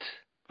 quid.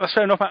 That's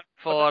fair enough.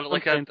 For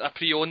like a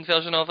pre-owned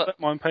version of it. I don't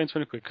mind paying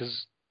 20 quid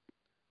because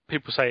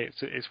people say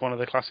it's one of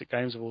the classic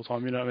games of all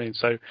time, you know what I mean?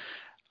 So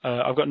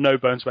I've got no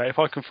bones about it. If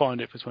I can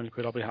find it for 20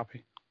 quid, I'll be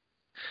happy.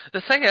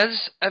 The thing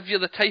is, if you're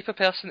the type of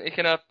person to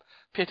kind of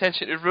pay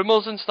attention to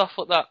rumours and stuff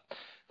like that,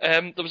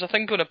 there was a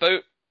thing going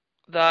about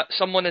that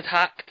someone had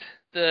hacked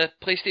the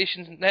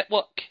PlayStation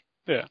network.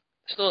 Yeah.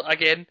 Still,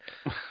 again,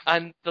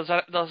 and there's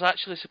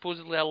actually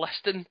supposedly a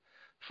listing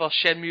for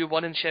Shenmue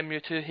 1 and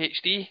Shenmue 2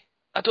 HD.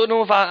 I don't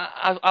know if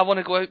I want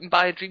to go out and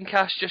buy a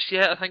Dreamcast just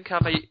yet. I think I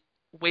might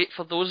wait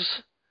for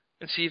those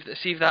and see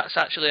if that's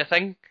actually a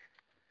thing.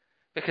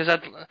 Because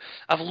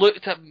I've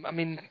looked at, I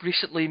mean,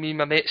 recently me and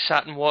my mates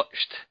sat and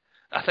watched,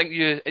 I think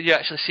you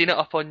actually seen it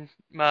up on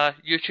my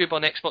YouTube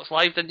on Xbox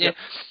Live, didn't you? Yep.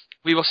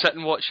 We were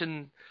sitting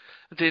watching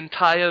the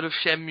entire of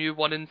Shenmue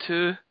 1 and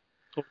 2.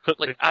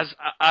 Like,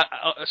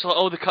 so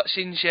all the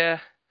cutscenes, yeah.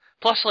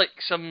 Plus, like,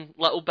 some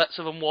little bits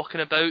of him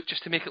walking about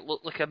just to make it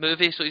look like a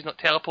movie, so he's not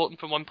teleporting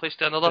from one place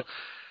to another. Yeah.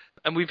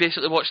 And we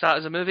basically watched that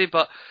as a movie,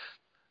 but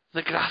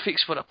the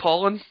graphics were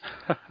appalling.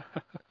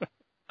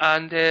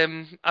 And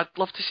I'd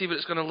love to see what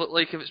it's going to look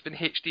like if it's been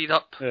HD'd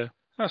up. Yeah,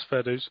 that's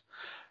fair dues.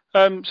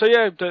 So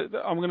yeah,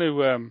 I'm going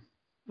to,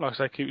 like I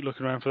say, keep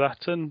looking around for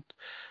that. And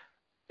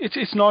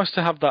it's nice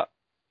to have that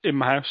in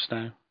my house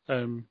now.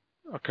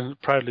 I can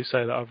proudly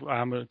say that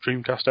I am a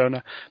Dreamcast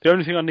owner. The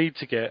only thing I need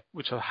to get,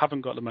 which I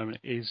haven't got at the moment,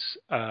 is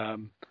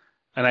an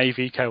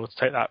AV cable to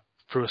take that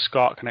through a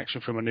SCART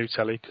connection from a new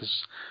telly,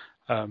 because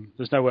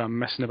there's no way I'm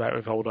messing about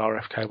with old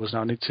RF cables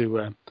now. I need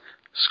to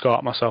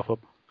SCART myself up.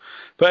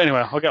 But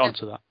anyway, I'll get on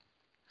to that.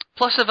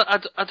 Plus,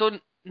 I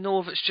don't know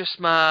if it's just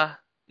my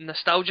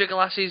nostalgia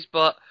glasses,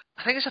 but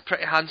I think it's a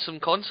pretty handsome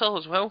console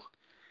as well.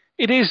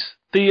 It is.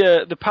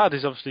 The pad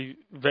is obviously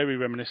very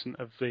reminiscent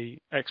of the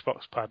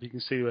Xbox pad. You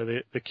can see where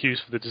the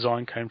cues for the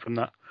design came from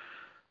that.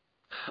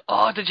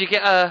 Oh, did you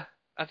get a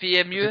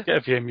VMU? I did get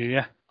a VMU,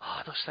 yeah.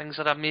 Oh, those things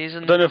are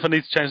amazing. I don't know if I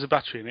need to change the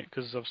battery in it,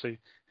 because obviously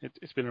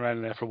it's been around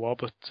in there for a while,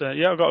 but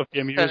yeah, I've got a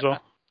VMU as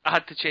well. I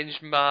had to change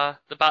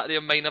the battery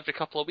on mine every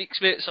couple of weeks,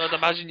 mate, so I'd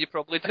imagine you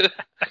probably do.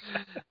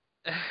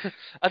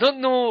 I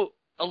don't know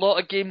a lot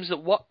of games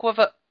that work with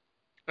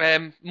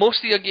it. Most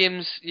of your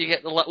games, you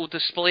get the little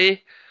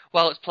display.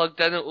 While it's plugged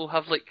in, it will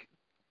have like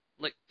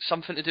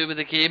something to do with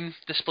the game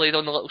displayed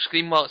on the little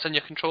screen while it's in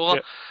your controller.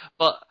 Yep.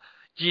 But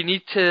you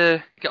need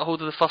to get a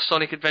hold of the first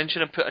Sonic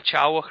Adventure and put a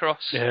chow across.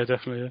 Yeah,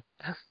 definitely.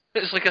 Yeah.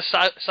 It's like a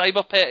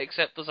cyber pet,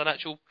 except there's an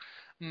actual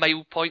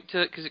mile point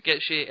to it because it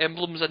gets you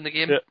emblems in the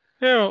game.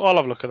 Yeah, I'll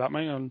have a look at that,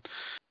 mate. And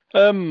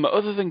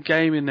other than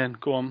gaming, then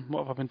go on.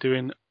 What have I been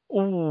doing?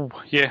 Oh,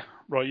 yeah,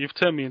 right. You've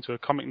turned me into a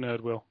comic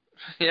nerd, Will.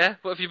 Yeah.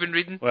 What have you been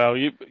reading? Well,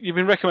 you've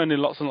been recommending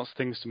lots and lots of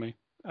things to me.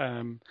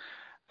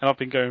 And I've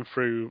been going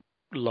through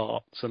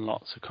lots and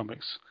lots of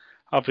comics.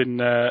 I've been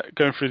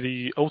going through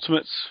the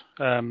Ultimates.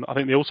 I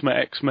think the Ultimate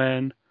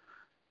X-Men.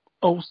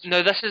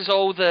 No, this is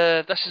all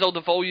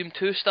the Volume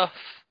 2 stuff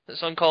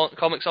that's on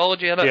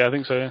Comixology, isn't it? Yeah, I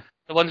think so. Yeah.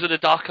 The ones with the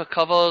darker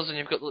covers, and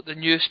you've got like, the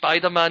new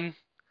Spider-Man.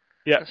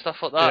 Yeah. And stuff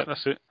like that. Yeah,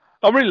 that's it.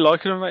 I'm really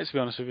liking them, mate. To be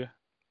honest with you.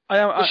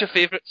 What's your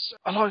favourites?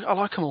 I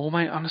like them all,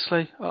 mate.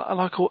 Honestly, I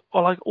like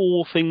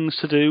all things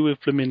to do with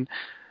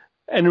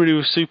anybody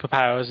with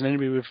superpowers and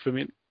anybody with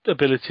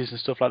abilities and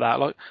stuff like that.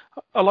 Like,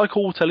 I like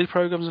all telly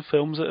programs and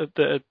films that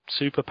are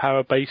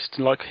superpower based,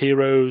 like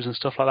heroes and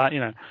stuff like that. You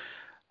know,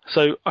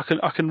 so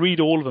I can read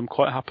all of them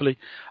quite happily.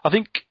 I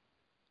think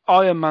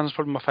Iron Man's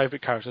probably my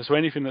favourite character, so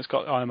anything that's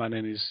got Iron Man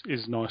in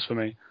is nice for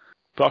me.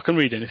 But I can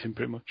read anything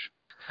pretty much.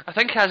 I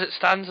think as it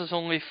stands, there's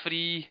only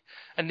 3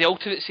 in the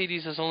Ultimate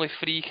series. There's only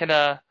 3 kind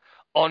of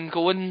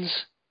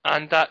ongoings,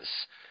 and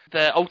that's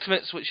the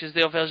Ultimates, which is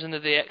their version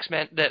of the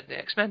X-Men,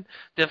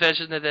 their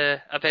version of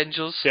the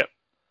Avengers. Yep.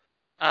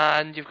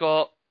 And you've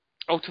got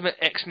Ultimate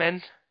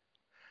X-Men,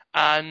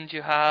 and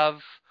you have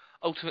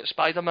Ultimate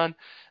Spider-Man.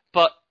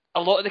 But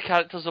a lot of the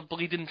characters are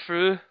bleeding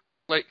through.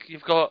 Like,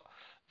 you've got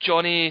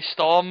Johnny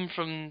Storm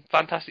from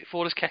Fantastic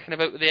Four is kicking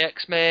about with the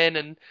X-Men,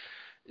 and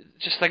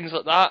just things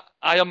like that.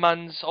 Iron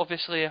Man's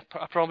obviously a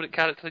prominent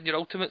character in your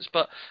Ultimates,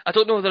 but I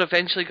don't know if they're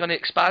eventually going to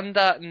expand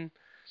that and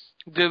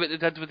do what they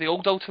did with the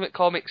old Ultimate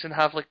comics and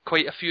have like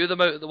quite a few of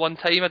them out at the one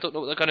time. I don't know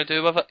what they're going to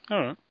do with it.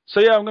 Alright. So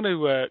yeah, I'm going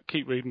to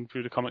keep reading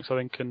through the comics, I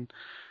think, and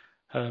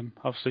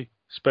obviously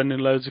spending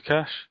loads of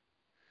cash.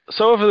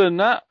 So other than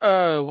that,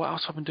 what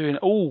else have I been doing?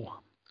 Oh,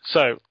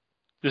 so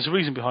there's a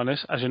reason behind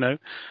this, as you know.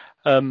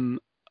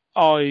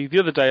 the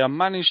other day I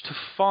managed to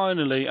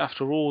finally,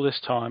 after all this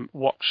time,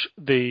 watch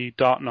The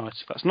Dark Knight.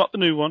 That's not the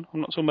new one.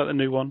 I'm not talking about the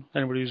new one.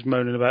 Anybody who's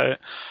moaning about it,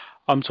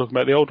 I'm talking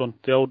about the old one,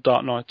 the old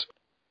Dark Knight.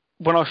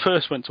 When I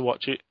first went to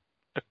watch it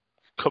a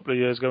couple of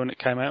years ago when it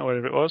came out, or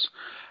whatever it was,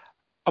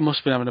 I must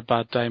have been having a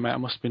bad day, mate. I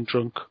must have been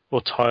drunk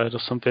or tired or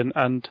something,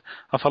 and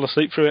I fell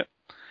asleep through it.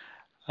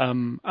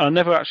 And I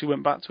never actually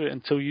went back to it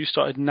until you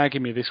started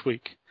nagging me this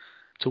week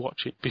to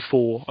watch it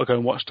before I go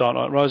and watch Dark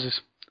Knight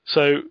Rises.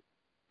 So,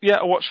 yeah,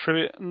 I watched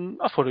through it, and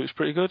I thought it was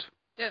pretty good.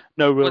 Yeah.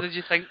 No real. What did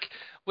you think?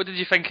 What did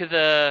you think of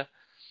the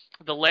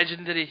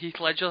legendary Heath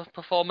Ledger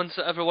performance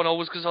that everyone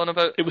always goes on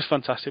about? It was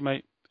fantastic,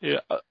 mate. Yeah.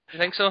 You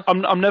think so?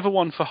 I'm never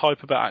one for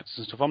hype about actors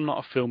and stuff. I'm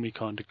not a filmy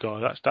kind of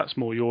guy. That's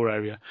more your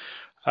area.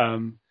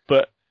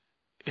 But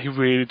he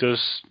really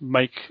does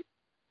make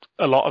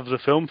a lot of the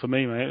film for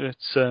me, mate.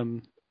 It's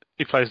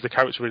he plays the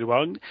character really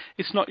well.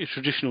 It's not your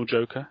traditional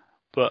Joker,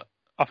 but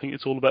I think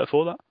it's all the better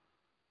for that.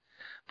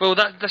 Well,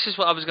 this is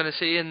what I was going to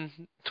say, and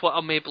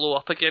Twitter may blow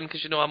up again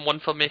because I'm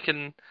one for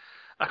making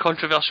a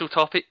controversial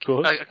topic,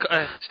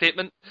 a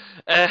statement.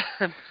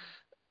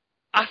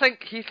 I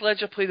think Heath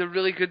Ledger played a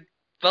really good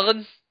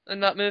villain in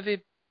that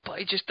movie, but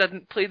he just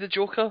didn't play the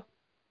Joker,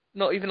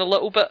 not even a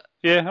little bit.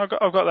 Yeah, I've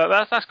got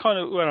that. That's kind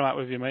of where I'm at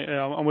with you, mate.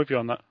 Yeah, I'm with you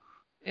on that.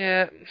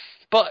 Yeah,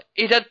 but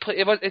he did pull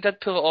it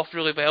off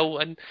really well,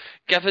 and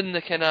given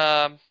the kind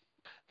of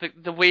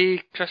the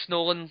way Chris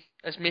Nolan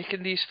is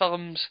making these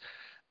films,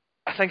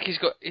 I think he's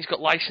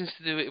got license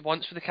to do what he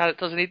wants with the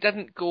characters, and he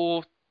didn't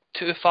go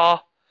too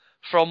far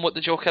from what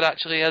the Joker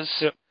actually is.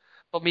 Yep.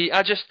 For me,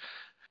 I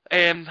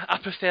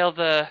prefer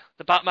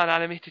the Batman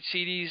animated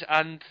series,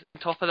 and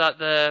on top of that,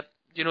 the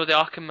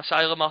Arkham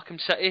Asylum, Arkham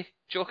City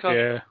Joker.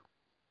 Yeah.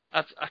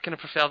 I kind of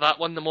prefer that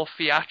one, the more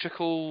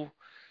theatrical,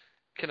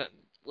 kind of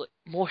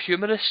more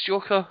humorous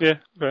Joker. Yeah,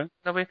 right.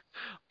 In a way.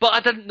 But I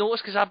didn't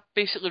notice because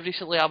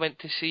recently I went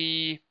to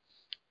see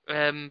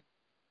the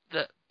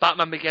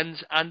Batman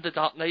Begins and The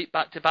Dark Knight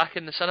back to back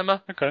in the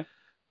cinema. Okay.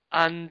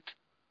 And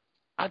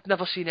I'd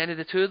never seen any of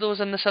the two of those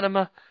in the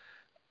cinema.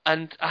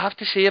 And I have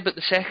to say about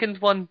the second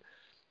one,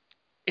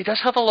 it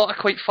does have a lot of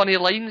quite funny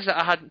lines that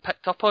I hadn't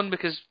picked up on,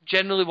 because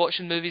generally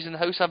watching movies in the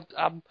house,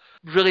 I'm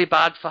really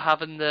bad for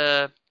having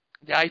the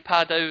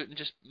iPad out and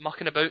just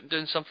mucking about and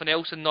doing something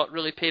else and not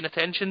really paying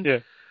attention. Yeah.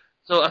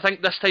 So I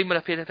think this time when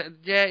I paid attention,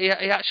 he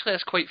actually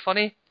is quite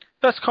funny.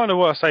 That's kind of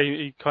why I say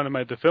he kind of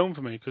made the film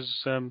for me,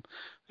 because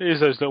it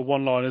is those little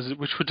one-liners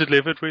which were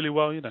delivered really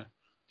well,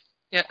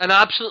 Yeah, and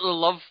I absolutely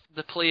love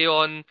the play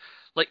on,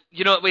 like,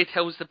 the way he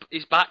tells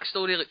his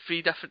backstory like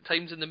 3 different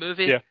times in the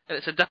movie, yeah. And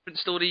it's a different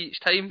story each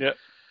time. Yeah.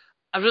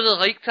 I really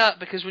like that,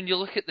 because when you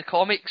look at the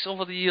comics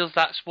over the years,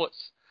 that's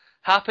what's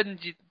happened.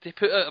 They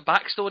put out a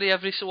backstory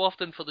every so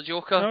often for the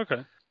Joker. Oh,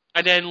 okay.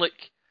 And then,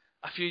 like,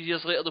 a few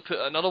years later, they'll put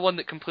out another one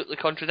that completely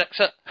contradicts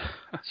it.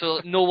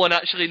 So no one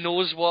actually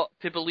knows what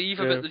to believe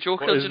about the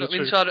Joker. Do you know what I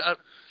mean? So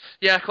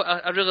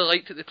I really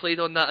liked that they played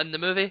on that in the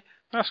movie.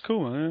 That's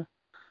cool, man. Yeah.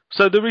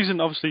 So the reason,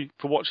 obviously,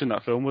 for watching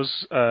that film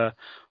was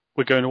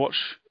we're going to watch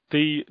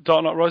The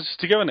Dark Knight Rises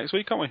together next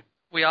week, aren't we?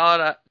 We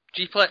are at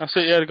Gplex. That's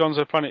it, yeah, the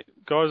Gonzo Planet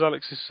guys.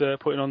 Alex is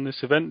putting on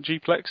this event,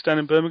 Gplex, down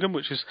in Birmingham,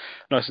 which is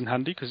nice and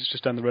handy because it's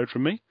just down the road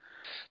from me.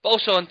 But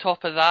also on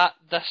top of that,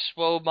 this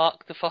will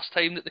mark the first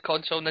time that the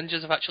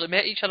Consoleninjas have actually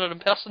met each other in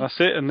person. That's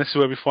it, and this is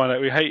where we find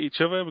out we hate each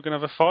other, we're going to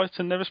have a fight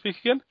and never speak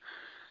again.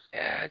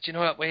 Yeah, do you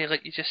know that way,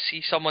 like, you just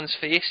see someone's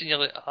face and you're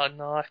like, oh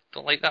no, I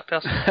don't like that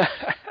person.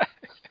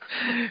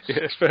 Yeah,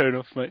 it's fair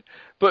enough, mate.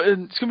 But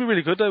it's going to be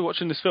really good, though,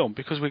 watching this film,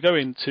 because we're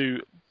going to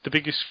the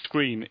biggest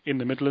screen in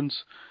the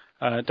Midlands.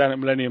 Down at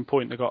Millennium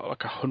Point, they've got like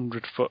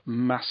 100-foot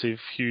massive,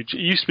 huge.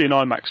 It used to be an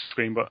IMAX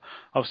screen, but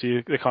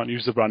obviously they can't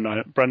use the brand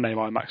name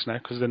IMAX now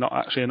because they're not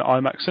actually an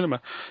IMAX cinema.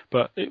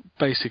 But it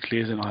basically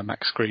is an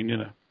IMAX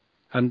screen,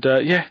 And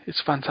yeah,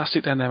 it's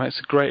fantastic down there, mate. It's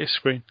the greatest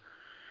screen.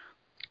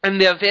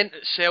 And the event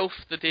itself,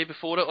 the day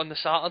before it on the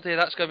Saturday,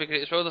 that's going to be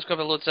great as well. There's going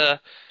to be loads of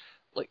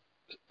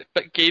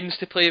big games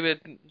to play with.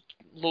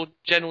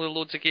 Generally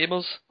loads of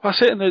gamers.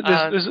 That's it, and there's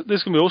going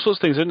to be all sorts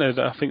of things, isn't there?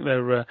 That I think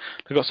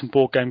they've got some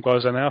board game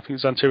guys there now. I think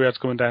Xantiriad's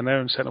going down there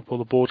and setting up all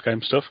the board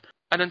game stuff.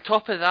 And on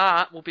top of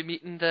that, we'll be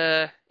meeting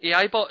the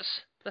AI bots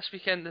this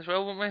weekend as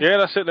well, won't we? Yeah,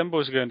 that's it. Them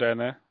boys are going down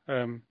there.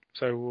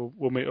 So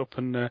we'll meet up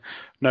and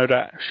no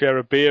doubt share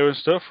a beer and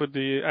stuff with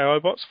the AI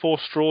bots. 4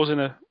 straws in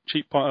a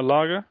cheap pint of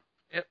lager.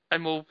 Yep,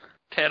 and we'll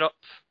tear up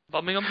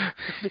Birmingham.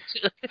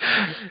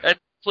 And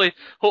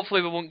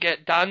hopefully we won't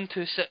get Dan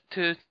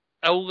to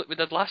ill that we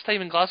did last time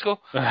in Glasgow.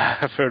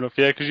 Fair enough,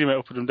 yeah, because you met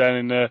up with them down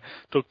in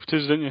Doug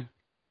Patuz, didn't you?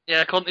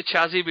 Yeah, according to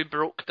Chazzy, we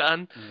broke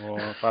Dan.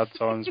 Oh, bad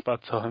times, bad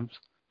times.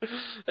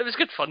 It was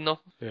good fun, though.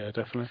 Yeah,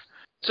 definitely.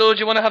 So, do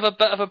you want to have a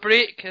bit of a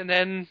break, and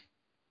then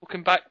we'll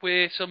come back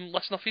with some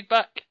listener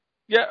feedback?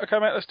 Yeah, okay,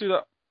 mate, let's do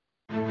that.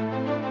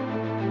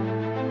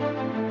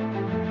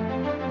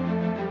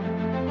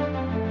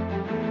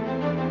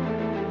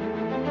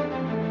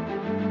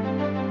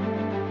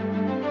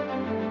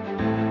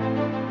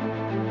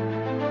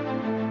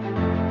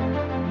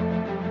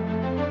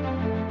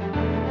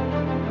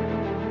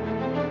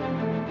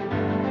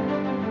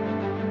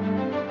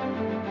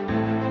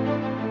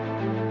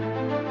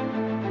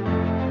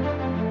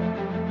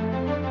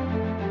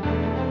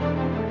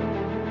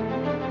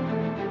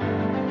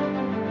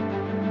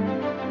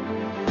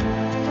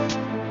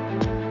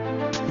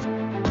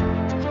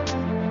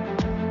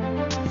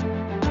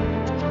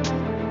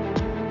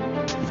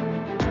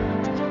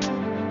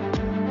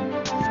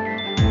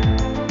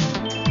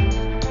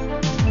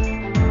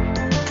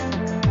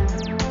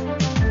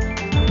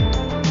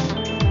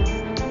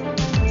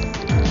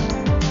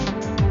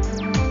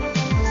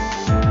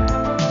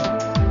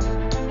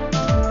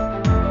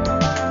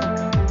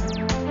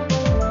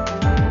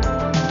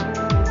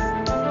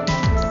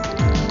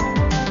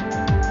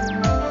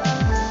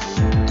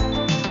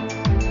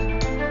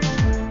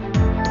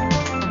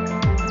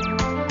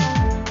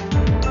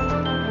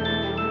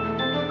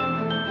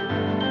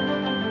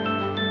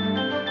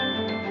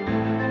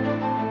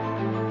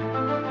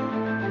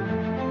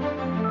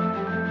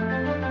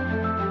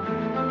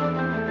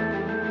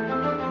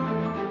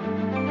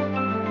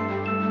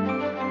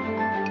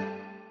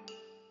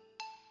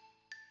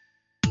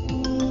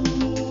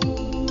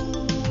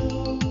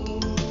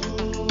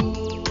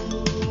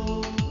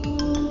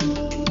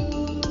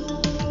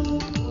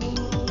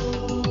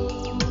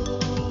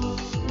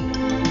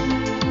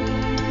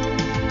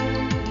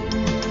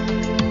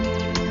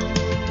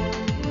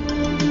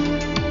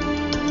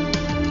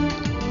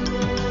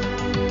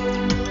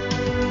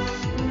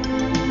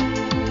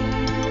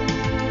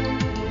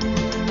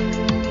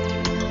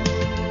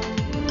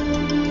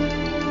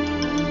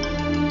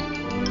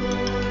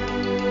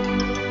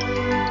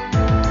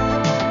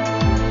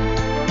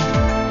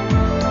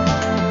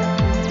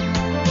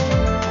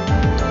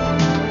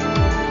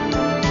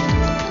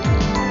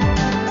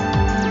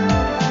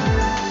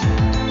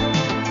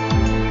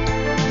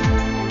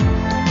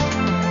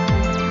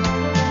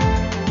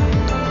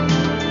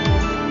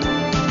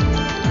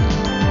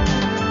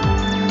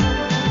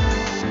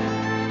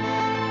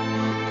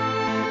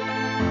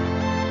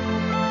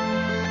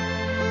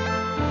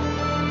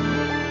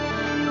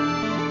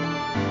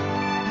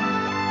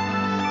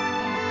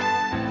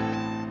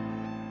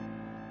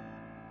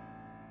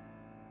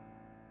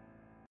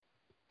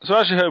 So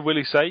as you heard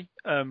Willie say,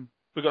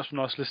 we've got some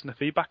nice listener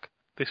feedback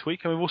this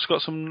week, and we've also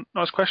got some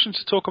nice questions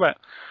to talk about.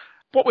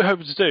 What we're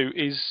hoping to do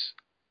is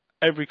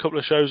every couple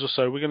of shows or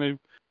so, we're going to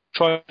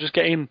try and just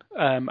get in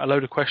a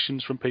load of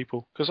questions from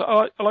people, because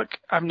I like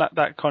having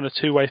that kind of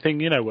two-way thing,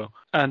 Will.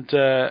 And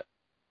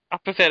I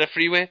prefer a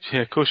freeway.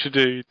 yeah, of course you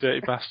do, you dirty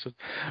bastard.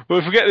 Well,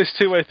 if we get this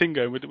two-way thing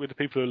going with the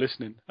people who are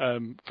listening,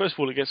 first of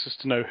all, it gets us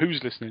to know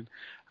who's listening,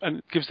 and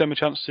it gives them a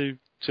chance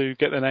to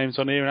get their names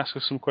on here and ask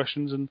us some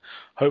questions, and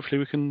hopefully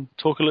we can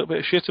talk a little bit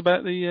of shit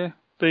about the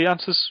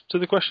answers to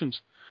the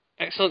questions.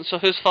 Excellent. So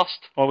who's first?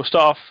 Well, we'll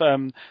start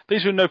off.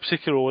 These are in no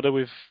particular order.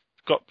 We've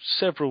got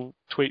several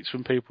tweets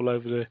from people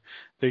over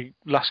the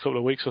last couple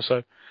of weeks or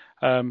so.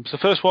 So the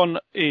first one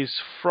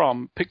is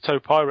from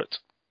Picto Pirate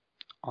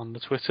on the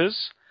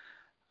Twitters.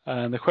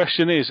 And the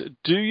question is,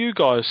 do you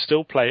guys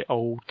still play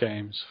old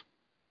games?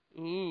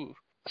 Ooh.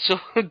 So,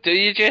 do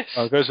you, Jess?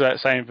 Oh, it goes without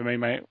saying for me,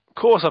 mate. Of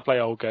course I play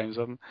old games.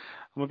 I'm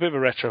a bit of a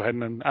retro head,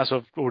 and as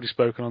I've already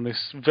spoken on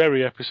this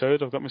very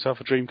episode, I've got myself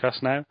a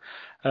Dreamcast now.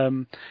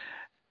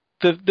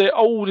 The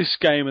oldest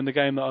game, and the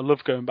game that I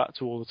love going back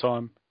to all the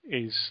time,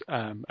 is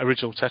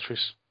original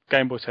Tetris,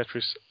 Game Boy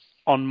Tetris,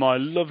 on my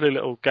lovely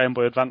little Game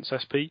Boy Advance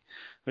SP,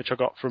 which I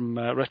got from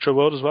Retro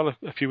World as well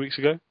a few weeks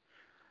ago.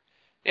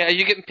 Yeah, are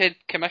you getting paid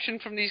commission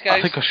from these guys?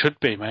 I think I should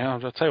be, mate. I'll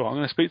tell you what, I'm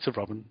going to speak to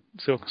Rob and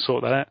see if I can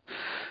sort that out.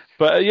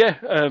 But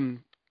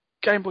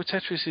Game Boy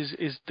Tetris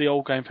is the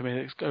old game for me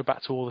that I go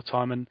back to all the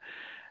time, and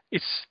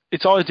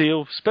it's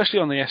ideal, especially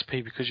on the SP,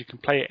 because you can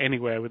play it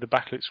anywhere with the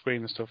backlit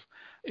screen and stuff.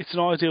 It's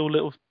an ideal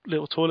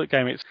little toilet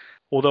game.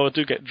 Although I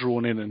do get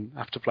drawn in and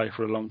have to play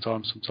for a long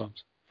time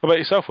sometimes. How about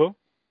yourself, Will?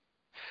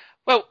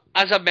 Well,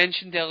 as I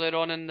mentioned earlier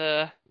on in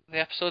the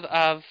episode,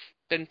 I've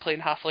been playing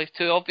Half-Life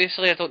 2,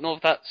 obviously. I don't know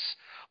if that's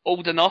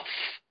old enough.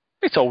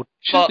 It's old,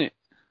 isn't it?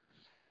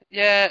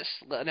 Yeah, it's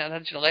an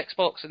original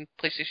Xbox and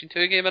PlayStation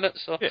 2 game in it,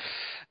 so...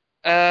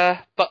 Yeah.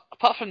 But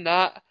apart from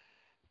that,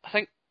 I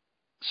think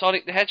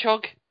Sonic the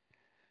Hedgehog,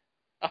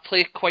 I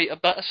play quite a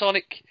bit of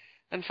Sonic.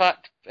 In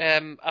fact,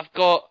 I've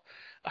got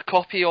a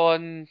copy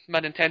on my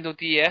Nintendo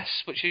DS,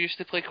 which I used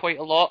to play quite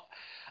a lot,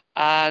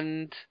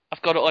 and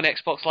I've got it on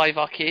Xbox Live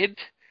Arcade,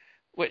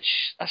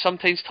 which I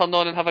sometimes turn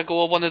on and have a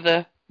go at one of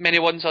the many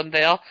ones on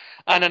there,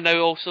 and I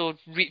now also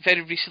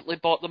very recently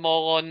bought them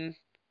all on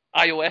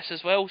iOS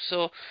as well,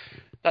 so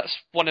that's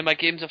one of my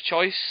games of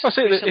choice. I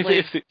suppose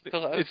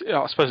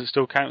it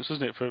still counts,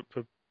 doesn't it, for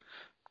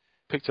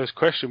Picto's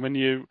question, when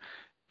you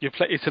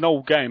play, it's an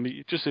old game,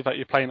 just the fact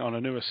you're playing it on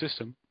a newer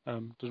system,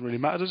 doesn't really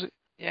matter, does it?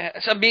 Yeah,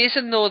 it's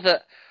amazing though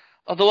that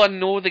although I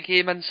know the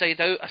game inside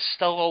out, I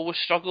still always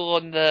struggle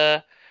on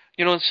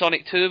in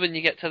Sonic 2 when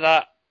you get to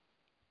that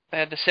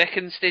the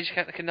second stage.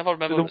 I can never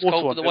remember what it's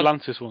called. The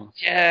Atlantis one.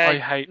 Yeah. I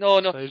hate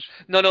stage.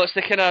 No, it's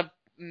the kind of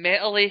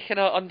metal-y kind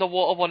of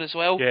underwater one as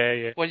well.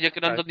 Yeah. When you're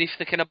going underneath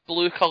the kind of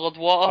blue-coloured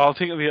water. I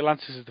think the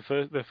Atlantis is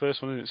the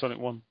first one, isn't it? Sonic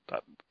 1.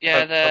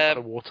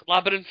 The water.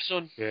 Labyrinth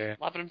Zone. Yeah.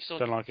 Labyrinth Zone.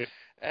 Don't like it.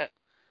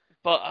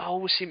 But I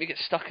always seem to get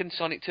stuck in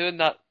Sonic 2, and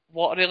that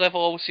watery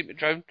level always seem to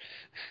drown.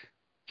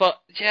 But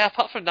yeah,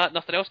 apart from that,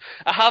 nothing else.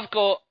 I have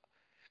got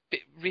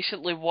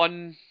recently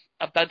won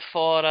a bid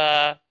for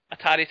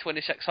Atari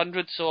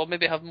 2600, so I'll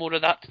maybe have more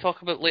of that to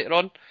talk about later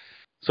on.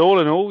 So all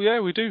in all,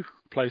 yeah, we do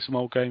play some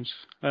old games.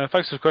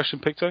 Thanks for the question,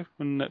 Picto,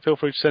 and feel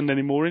free to send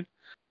any more in.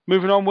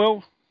 Moving on,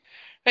 Will.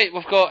 Right,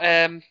 we've got,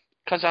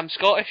 'Cause I'm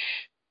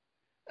Scottish,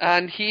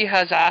 and he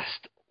has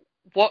asked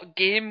what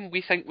game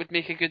we think would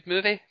make a good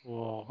movie.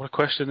 Whoa, what a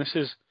question this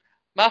is.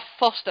 My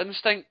first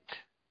instinct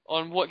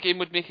on what game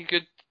would make a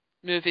good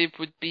movie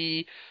would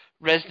be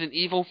Resident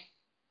Evil.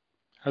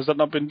 Has that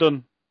not been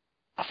done?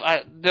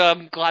 No,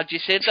 I'm glad you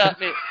said that,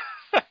 mate.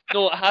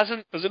 No, it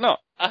hasn't. Has it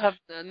not? I have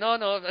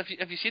no.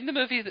 Have you seen the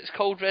movie that's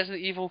called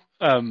Resident Evil?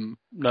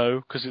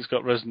 No, because it's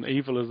got Resident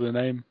Evil as the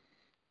name.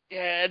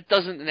 Yeah, it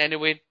doesn't in any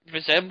way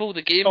resemble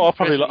the game. Oh, I'll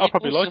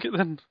probably like it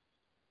then.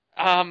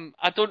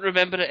 I don't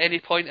remember at any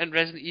point in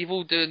Resident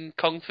Evil doing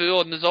kung fu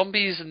on the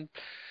zombies and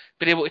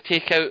being able to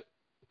take out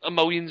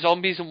 1,000,000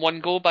 zombies in one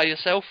go by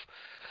yourself.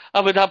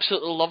 I would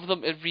absolutely love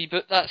them to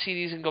reboot that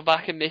series and go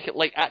back and make it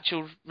like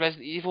actual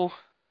Resident Evil,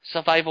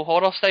 survival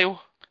horror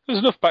style. There's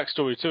enough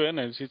backstory to it, isn't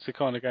it? It's the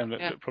kind of game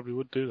that probably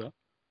would do that.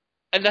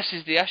 And this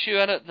is the issue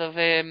in it.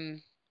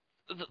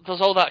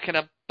 There's all that kind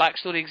of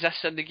backstory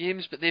exists in the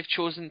games, but they've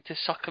chosen to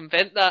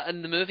circumvent that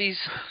in the movies.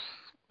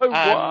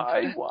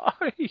 Why?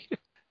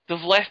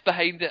 They've left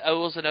behind the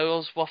hours and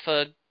hours worth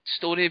of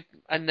story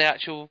in the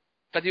actual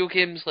video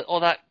games, like all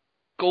that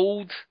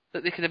gold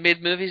that they could have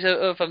made movies out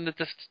of, and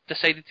they've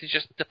decided to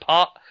just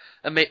depart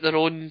and make their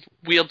own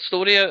weird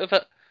story out of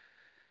it.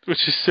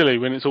 Which is silly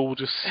when it's all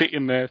just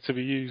sitting there to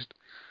be used.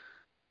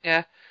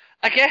 Yeah.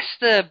 I guess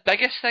the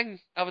biggest thing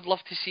I would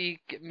love to see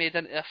get made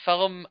into a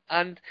film,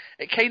 and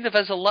it kind of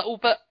is a little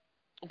bit,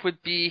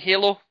 would be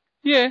Halo.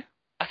 Yeah.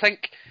 I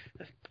think,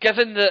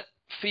 given that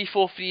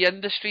 343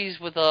 Industries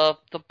with the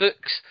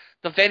books,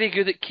 they're very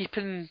good at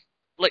keeping,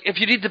 like, if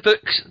you read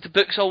the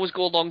books always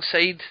go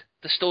alongside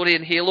the story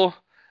in Halo,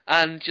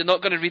 and you're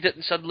not going to read it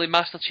and suddenly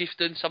Master Chief's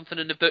doing something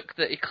in the book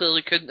that he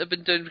clearly couldn't have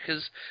been doing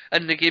because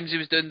in the games he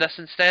was doing this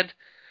instead.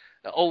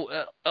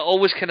 It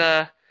always kind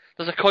of,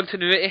 there's a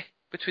continuity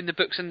between the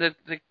books and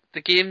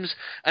the games,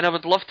 and I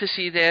would love to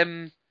see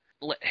them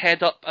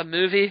head up a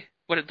movie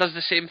where it does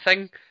the same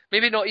thing.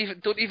 Maybe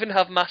don't even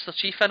have Master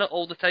Chief in it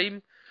all the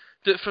time.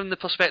 Do it from the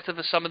perspective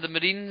of some of the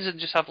Marines and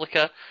just have like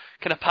a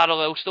kind of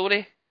parallel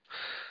story.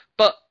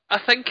 But I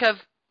think if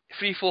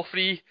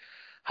 343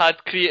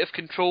 had creative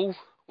control,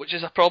 which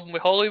is a problem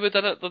with Hollywood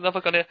in it, they're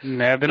never going to.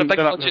 Nah, For a big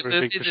budget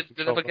movie,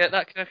 they never get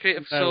that kind of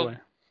creative. No so way.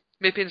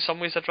 maybe in some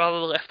ways I'd rather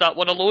left that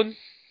one alone.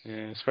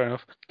 Yeah, it's fair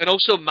enough. And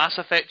also Mass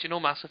Effect,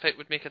 Mass Effect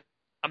would make an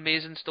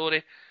amazing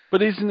story.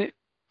 But isn't it?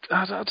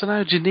 I don't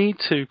know. Do you need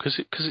to? Because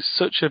it's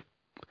such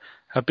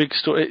a big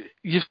story.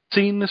 You've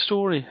seen the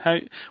story. How,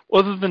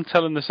 other than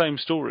telling the same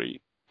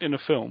story in a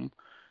film,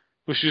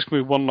 which is just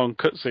going to be one long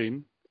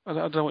cutscene, I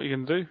don't know what you're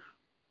going to do.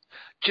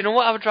 Do you know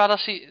what I would rather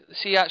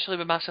see actually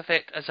with Mass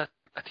Effect as a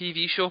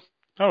TV show?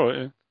 Oh, right,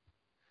 yeah.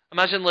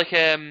 Imagine like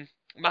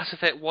Mass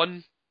Effect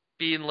 1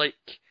 being like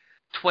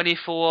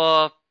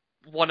 24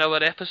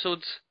 1-hour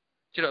episodes.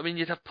 Do you know what I mean?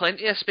 You'd have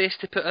plenty of space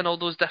to put in all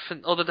the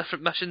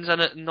different missions in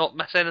it and not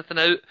miss anything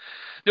out.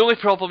 The only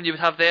problem you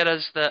would have there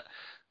is that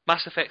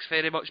Mass Effect's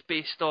very much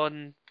based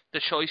on the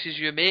choices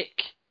you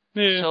make.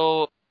 Yeah.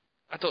 So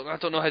I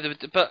don't know how they would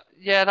do, but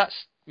yeah,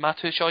 that's my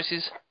two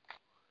choices.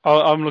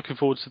 I'm looking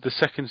forward to the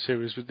second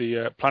series with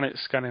the planet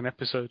scanning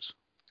episodes.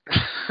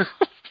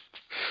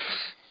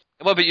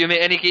 What about you,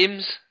 mate? Any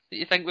games that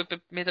you think would be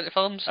made into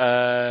films?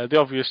 The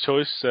obvious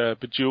choice,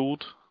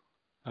 Bejeweled,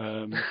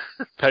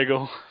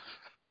 Peggle.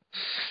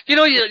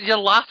 You're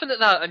laughing at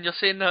that and you're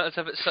saying that as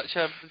if it's such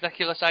a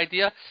ridiculous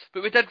idea,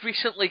 but we did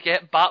recently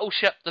get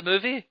Battleship the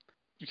movie.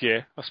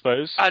 Yeah, I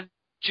suppose. And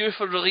due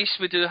for release,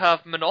 we do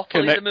have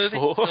Monopoly Connect the movie.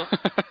 4.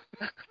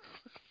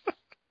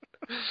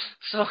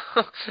 So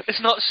it's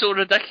not so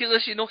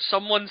ridiculous,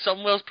 Someone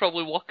somewhere's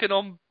probably working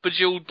on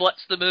Bejeweled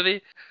Blitz the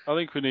movie. I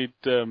think we need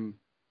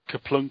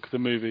Kaplunk the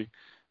movie,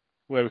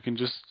 where we can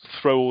just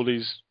throw all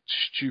these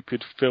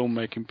stupid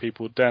filmmaking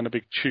people down a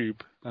big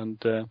tube,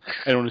 and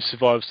anyone who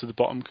survives to the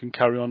bottom can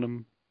carry on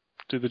and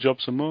do the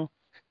job some more.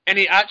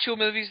 Any actual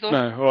movies though?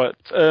 No, alright.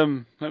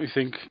 Let me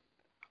think.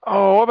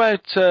 Oh, what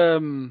about I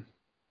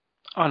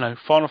don't know,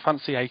 Final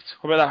Fantasy VIII?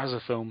 What about that as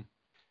a film?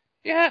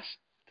 Yeah, it's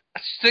a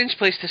strange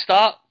place to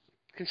start,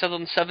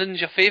 considering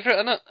 7's your favourite,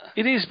 isn't it?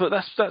 It is, but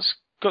that's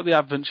got the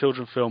Advent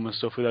Children film and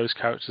stuff with those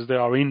characters. They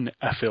are in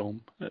a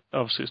film.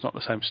 Obviously, it's not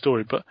the same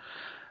story, but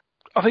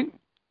I think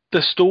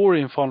the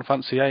story in Final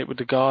Fantasy VIII with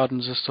the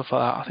gardens and stuff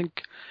like that, I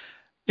think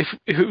if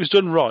it was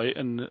done right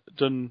and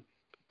done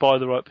by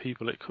the right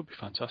people, it could be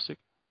fantastic.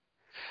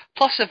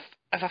 Plus, if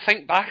I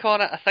think back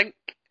on it, I think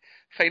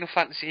Final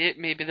Fantasy VIII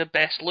may be the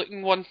best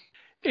looking one.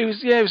 It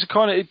was a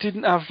kind of, it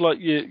didn't have like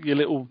your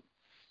little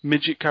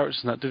midget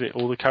characters and that, did it?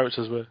 All the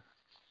characters were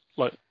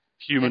like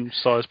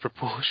human-sized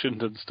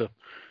proportioned and stuff.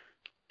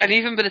 And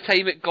even by the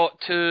time it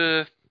got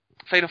to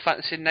Final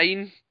Fantasy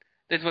IX,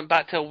 they went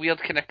back to a weird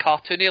kind of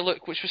cartoony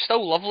look, which was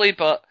still lovely,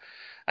 but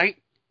I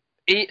think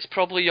 8's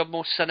probably your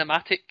most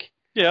cinematic.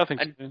 Yeah, I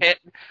think and so. 10,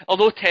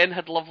 although 10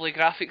 had lovely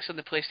graphics on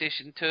the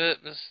PlayStation 2, it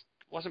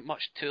wasn't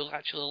much to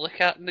actually look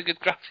at in the good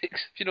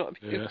graphics, if you know what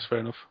I mean. Yeah, that's fair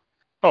enough.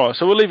 Alright,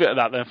 so we'll leave it at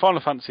that then. Final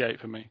Fantasy VIII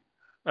for me.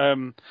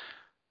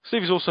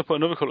 Steve has also put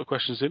another couple of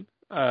questions in,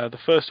 the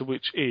first of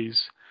which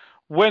is,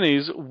 when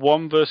is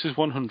 1 versus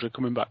 100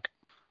 coming back?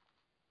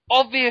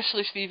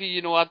 Obviously,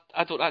 Stevie,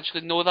 I don't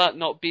actually know that,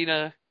 not being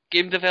a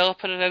game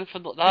developer or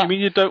anything like that. You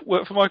mean you don't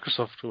work for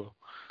Microsoft? Or?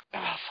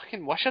 I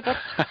fucking wish I did.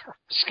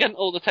 Skint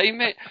all the time,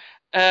 mate.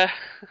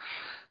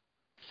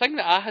 Thing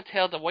that I had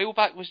heard a while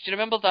back was, do you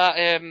remember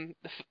that,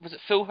 was it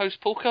Full House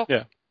Poker?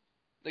 Yeah.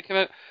 That came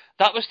out?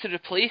 That was to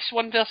replace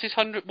 1 versus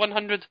 100,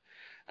 and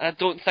I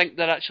don't think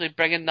they're actually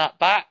bringing that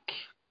back,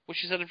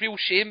 which is a real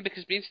shame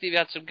because me and Stevie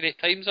had some great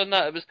times on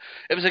that.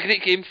 It was a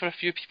great game for a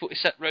few people to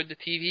sit around the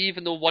TV,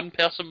 even though one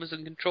person was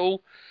in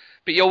control.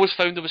 But you always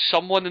found there was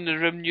someone in the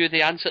room knew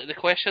the answer to the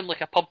question,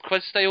 like a pub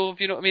quiz style, if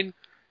you know what I mean.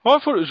 Well, I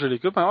thought it was really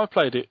good, man. I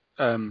played it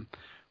when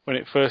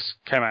it first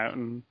came out,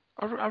 and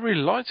I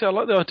really liked it. I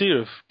like the idea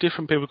of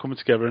different people coming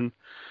together and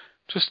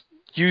just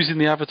using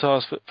the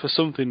avatars for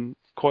something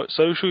quite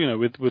social,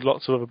 with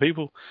lots of other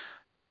people.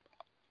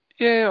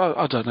 Yeah,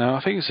 I don't know.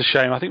 I think it's a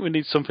shame. I think we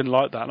need something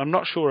like that, and I'm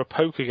not sure a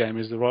poker game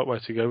is the right way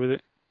to go with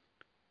it.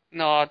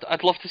 No,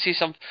 I'd love to see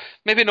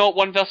maybe not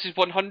 1 versus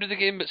 100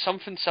 again, but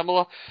something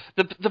similar.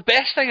 The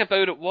best thing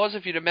about it was,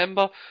 if you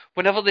remember,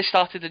 whenever they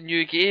started a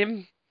new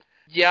game,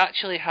 you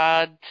actually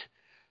had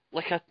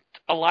like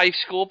a live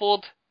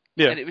scoreboard,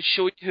 yeah, and it would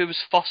show you who was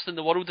first in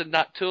the world in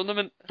that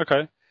tournament.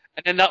 Okay.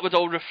 And then that would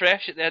all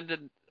refresh at the end,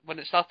 and when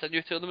it started a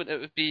new tournament,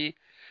 it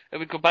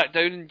would go back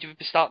down, and you would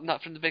be starting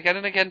that from the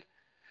beginning again.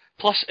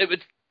 Plus, it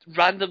would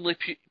randomly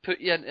put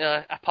you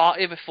into a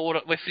party with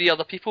 3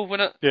 other people,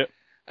 wouldn't it? Yeah.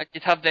 And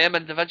you'd have them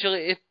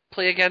individually to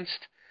play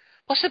against.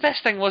 Plus, the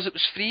best thing was it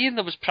was free and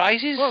there was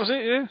prizes. That was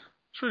it, yeah.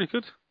 It's really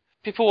good.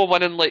 people were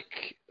winning,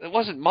 like, it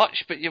wasn't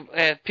much, but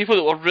people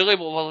that were really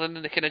well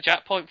winning the kind of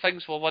jackpot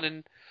things were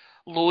winning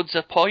loads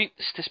of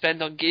points to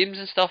spend on games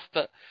and stuff,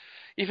 but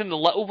even the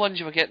little ones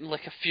you were getting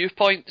like a few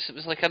points, it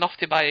was like enough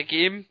to buy a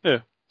game. Yeah.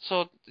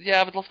 So,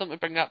 yeah, I would love them to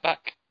bring that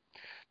back.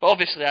 But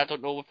obviously I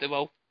don't know if they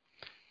will.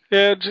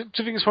 Yeah, do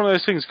you think it's one of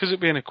those things, because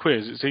it being a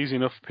quiz, it's easy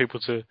enough for people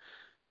to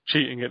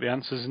cheat and get the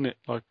answers, isn't it?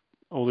 Like,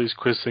 all these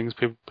quiz things,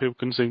 people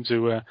can seem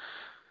to...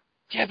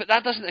 Yeah, but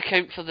that doesn't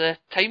account for the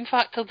time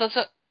factor, does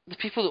it? The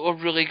people that were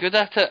really good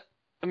at it.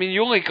 I mean,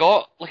 you only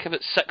got like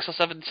about 6 or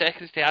 7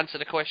 seconds to answer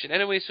the question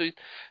anyway, so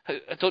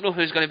I don't know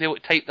who's going to be able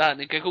to type that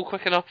into Google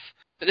quick enough.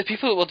 But the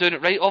people that were doing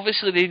it right,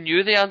 obviously they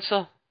knew the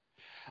answer.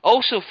 I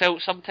also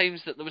felt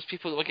sometimes that there was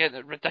people that were getting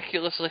it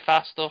ridiculously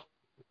faster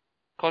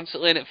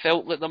constantly, and it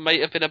felt like there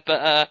might have been a bit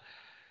of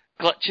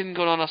glitching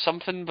going on or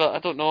something, but I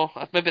don't know.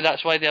 Maybe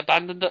that's why they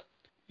abandoned it.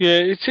 Yeah,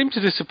 it seemed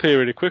to disappear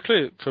really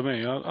quickly for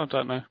me. I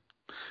don't know.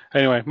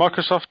 Anyway,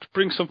 Microsoft,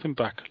 bring something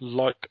back,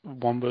 like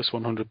 1 vs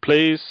 100,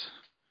 please.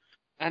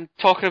 And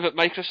talking about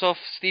Microsoft,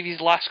 Stevie's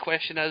last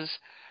question is,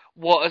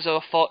 what is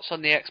our thoughts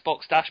on the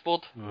Xbox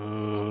dashboard?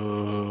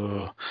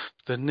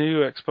 The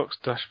new Xbox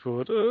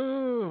dashboard.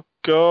 Oh,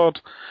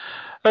 God.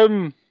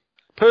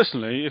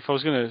 Personally, if I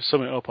was going to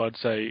sum it up, I'd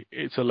say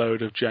it's a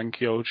load of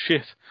janky old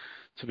shit,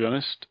 to be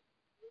honest.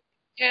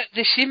 Yeah,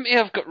 they seem to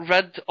have got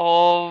rid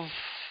of...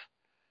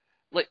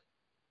 Like,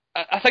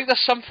 I think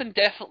there's something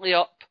definitely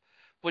up.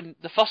 When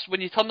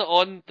you turn it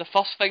on, the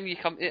first thing you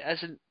come to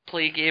isn't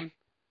play game.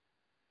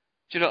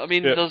 Do you know what I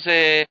mean? Yep.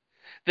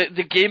 There's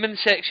the gaming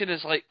section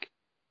is like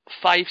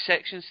 5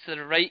 sections to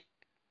the right,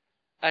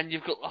 and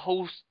you've got a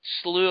whole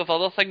slew of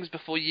other things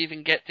before you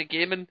even get to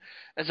gaming,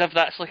 as if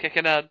that's like a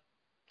kind of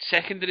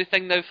secondary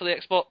thing now for the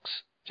Xbox.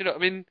 Do you know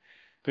what I mean?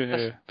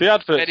 The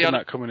adverts in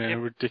that coming in are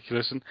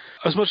ridiculous, and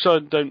as much as I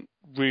don't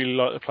really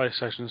like the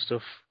PlayStation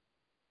stuff,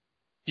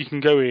 you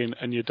can go in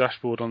and your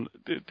dashboard on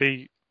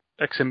the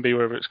XMB,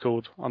 whatever it's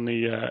called, on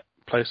the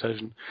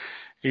PlayStation,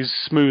 is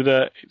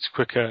smoother, it's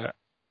quicker,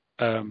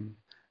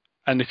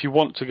 and if you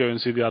want to go and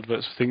see the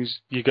adverts for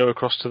things, you go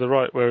across to the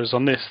right, whereas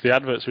on this, the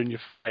adverts are in your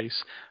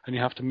face, and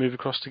you have to move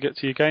across to get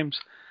to your games.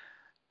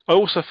 I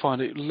also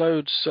find it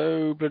loads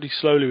so bloody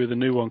slowly with the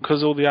new one,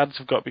 because all the ads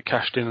have got to be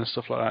cached in and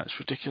stuff like that. It's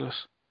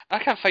ridiculous. I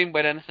can't find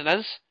where anything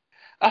is.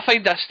 I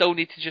find I still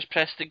need to just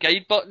press the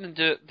guide button and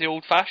do it the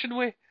old-fashioned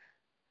way.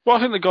 Well, I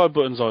think the guide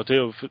button's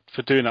ideal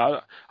for doing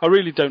that. I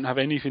really don't have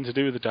anything to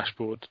do with the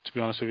dashboard, to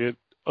be honest with you,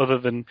 other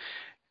than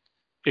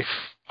if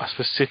I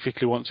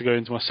specifically want to go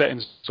into my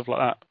settings and stuff like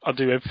that. I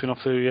do everything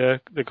off the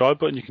guide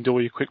button. You can do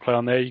all your quick play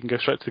on there. You can go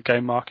straight to the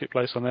game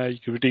marketplace on there. You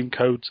can redeem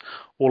codes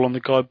all on the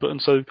guide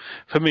button. So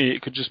for me,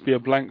 it could just be a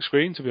blank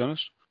screen, to be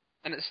honest.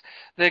 And it's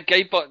the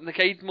guide button. The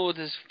guide mode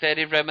is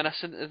very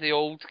reminiscent of the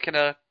old kind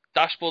of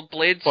dashboard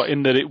blades. But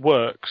in that it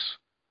works.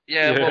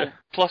 Yeah, well,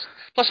 plus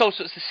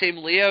also it's the same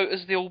layout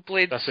as the old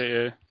blades. That's it,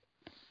 yeah.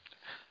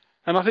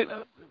 And I think,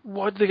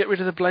 why did they get rid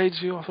of the blades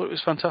view? I thought it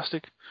was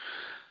fantastic.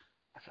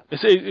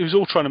 It was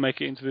all trying to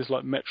make it into this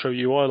like Metro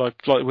UI, like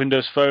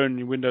Windows Phone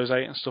and Windows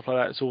 8 and stuff like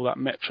that. It's all that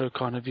Metro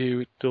kind of view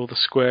with all the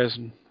squares,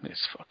 and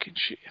it's fucking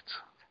shit.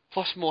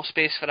 Plus more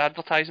space for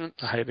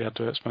advertisements. I hate the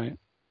adverts, mate.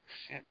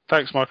 Yeah.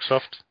 Thanks,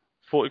 Microsoft.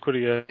 40 quid a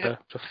year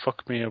to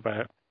fuck me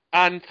about.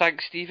 And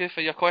thanks, Stevie,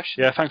 for your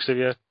question. Yeah, thanks, Stevie.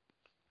 Yeah.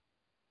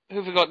 Who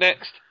have we got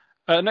next?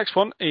 Next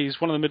one is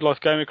one of the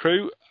Midlife Gamer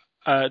crew,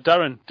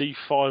 Darren,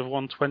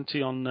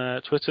 D5120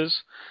 on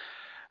Twitters.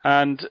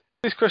 And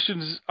this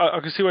question,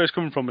 I can see where he's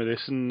coming from with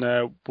this, and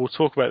we'll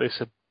talk about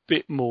this a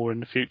bit more in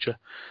the future.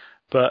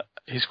 But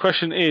his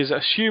question is,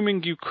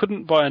 assuming you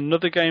couldn't buy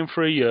another game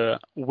for a year,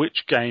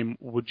 which game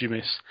would you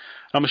miss?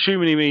 I'm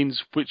assuming he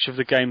means which of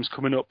the games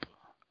coming up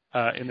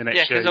in the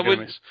next year you're going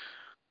to miss.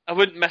 I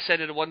wouldn't miss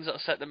any of the ones that are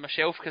sitting on my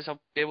shelf because I'll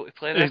be able to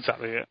play them.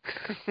 Exactly, yeah.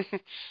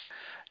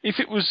 If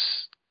it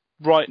was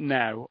right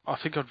now, I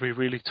think I'd be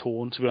really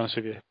torn, to be honest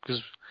with you,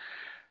 because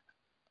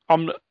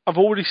I've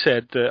already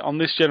said that on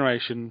this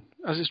generation,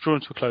 as it's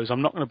drawn to a close,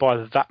 I'm not going to buy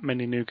that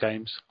many new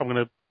games. I'm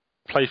going to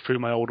play through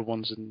my older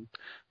ones and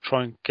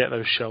try and get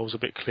those shelves a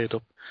bit cleared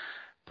up.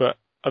 But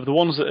of the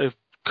ones that are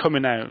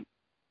coming out,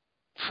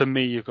 for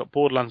me, you've got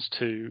Borderlands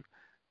 2,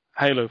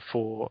 Halo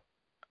 4,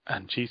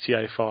 and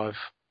GTA 5.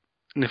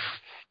 And if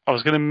I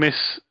was going to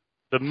miss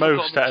the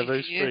most out of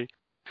those three,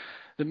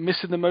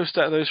 missing the most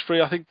out of those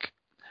three, I think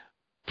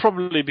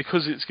probably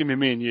because it's going to be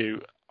me and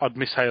you, I'd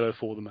miss Halo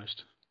 4 the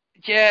most.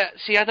 Yeah,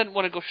 see, I didn't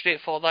want to go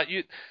straight for that.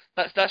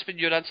 That's been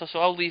your answer, so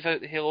I'll leave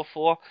out the Halo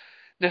 4.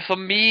 Now, for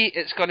me,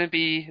 it's going to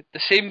be the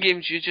same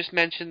games you just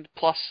mentioned,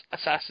 plus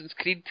Assassin's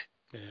Creed.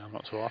 Yeah, I'm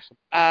not too awesome.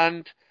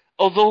 And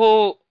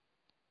although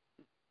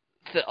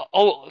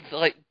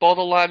like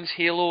Borderlands,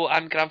 Halo,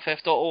 and Grand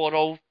Theft Auto are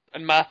all,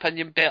 in my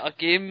opinion, better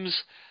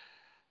games,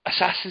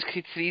 Assassin's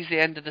Creed 3 is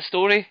the end of the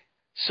story.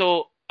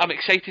 So I'm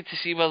excited to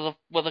see where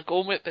they're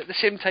going with it. But at the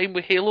same time,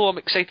 with Halo, I'm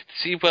excited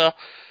to see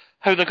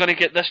how they're going to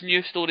get this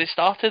new story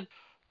started.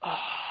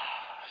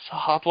 It's a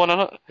hard one,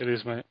 isn't it? It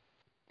is, mate.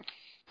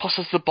 Plus,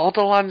 there's the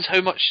Borderlands.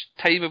 How much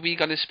time are we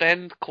going to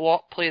spend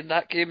co-op playing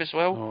that game as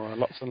well? Oh,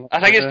 lots and lots.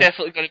 I think it's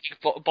definitely going to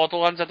be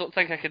Borderlands. I don't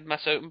think I could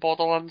miss out on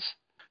Borderlands.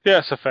 Yeah,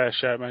 it's a fair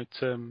shout, mate.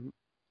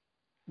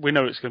 We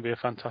know it's going to be a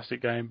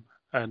fantastic game,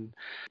 and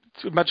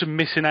to imagine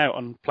missing out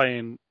on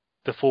playing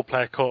the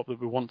 4-player co-op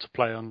that we want to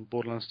play on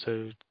Borderlands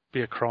 2 would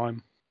be a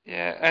crime.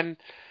 Yeah, and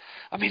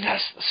I mean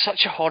that's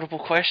such a horrible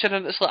question,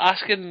 and it's like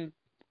asking,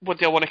 "What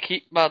do I want to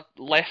keep? My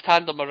left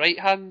hand or my right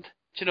hand?"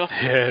 Do you know?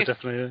 Yeah,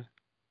 definitely. Yeah.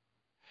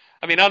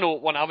 I mean, I know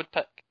what one I would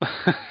pick.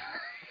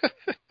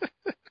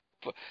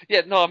 But,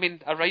 yeah, no, I mean,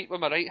 I write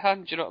with my right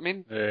hand, do you know what I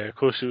mean? Yeah, of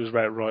course it was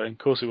about writing. Of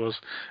course it was.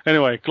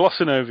 Anyway,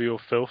 glossing over your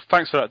filth.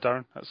 Thanks for that,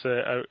 Darren. That's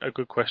a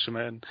good question,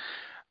 mate. And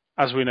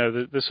as we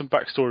know, there's some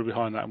backstory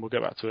behind that, and we'll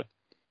get back to it.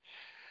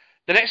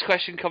 The next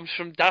question comes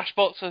from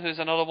Dashboxer, who's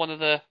another one of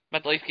the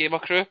Midlife Gamer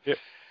crew. Yep.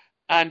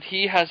 And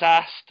he has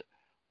asked,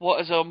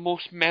 what is our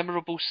most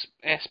memorable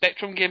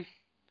Spectrum game?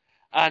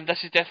 And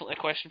this is definitely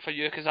a question for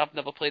you, because I've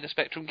never played a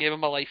Spectrum game in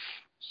my life.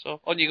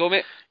 So, on you go,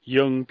 mate.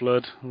 Young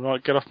blood.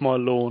 Right, get off my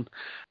lawn.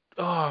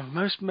 Oh,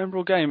 most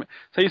memorable game.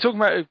 So you're talking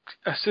about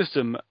a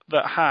system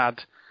that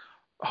had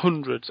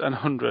hundreds and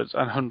hundreds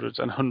and hundreds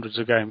and hundreds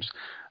of games.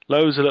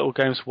 Loads of little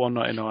games for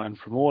 $1.99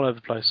 from all over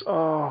the place.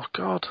 Oh,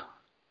 God.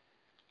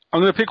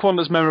 I'm going to pick one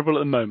that's memorable at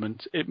the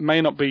moment. It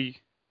may not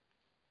be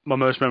my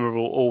most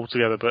memorable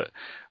altogether, but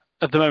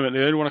at the moment,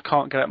 the only one I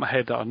can't get out of my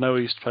head that I know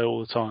I used to play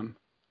all the time,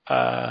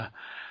 I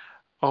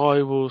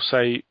will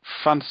say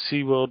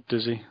Fantasy World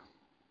Dizzy,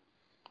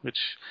 which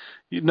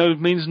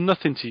means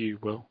nothing to you,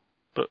 Will.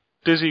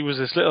 Dizzy was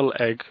this little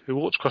egg who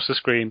walked across the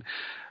screen,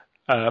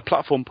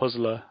 platform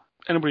puzzler.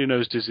 Anybody who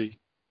knows Dizzy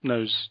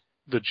knows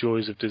the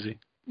joys of Dizzy.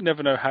 You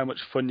never know how much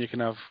fun you can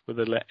have with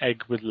an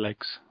egg with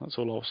legs. That's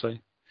all I'll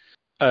say.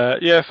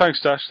 Yeah, thanks,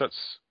 Dash.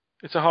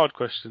 It's a hard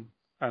question,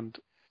 and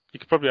you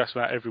could probably ask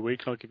that every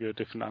week, and I'll give you a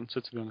different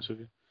answer, to be honest with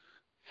you.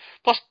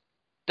 Plus,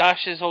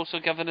 Dash has also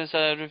given us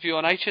a review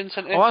on iTunes,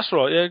 hasn't he? Oh, that's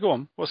right. Yeah, go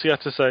on. What's he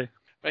had to say?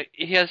 Right,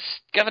 he has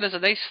given us a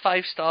nice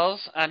 5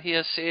 stars, and he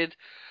has said,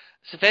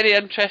 it's a very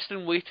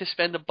interesting way to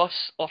spend a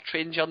bus or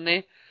train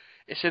journey.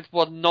 He said,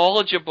 we're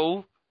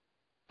knowledgeable.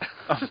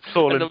 I'm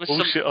calling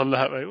bullshit on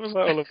that, mate. What's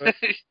that all about?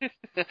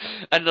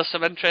 And there's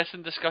some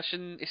interesting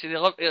discussion. He said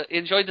he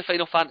enjoyed the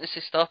Final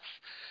Fantasy stuff,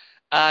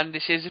 and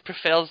he says he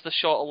prefers the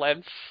shorter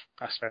length.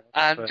 That's fair.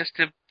 And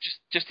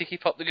just to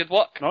keep up the good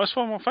work. Nice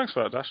one. Well, thanks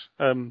for that, Dash.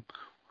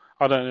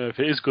 I don't know if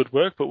it is good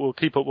work, but we'll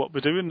keep up what we're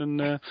doing,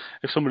 and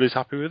if somebody's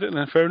happy with it,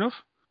 then fair enough.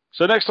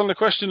 So next on the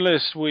question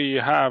list,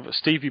 we have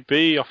Stevie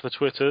B off the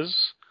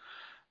Twitters,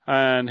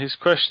 and his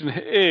question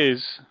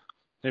is,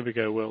 here we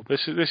go, Will.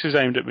 This is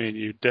aimed at me and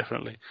you,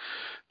 definitely.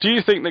 Do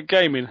you think that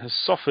gaming has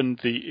softened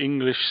the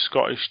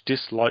English-Scottish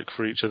dislike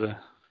for each other?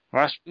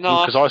 Well, that's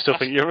no, because I still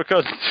think you're a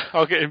cunt.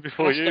 I'll get in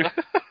before you.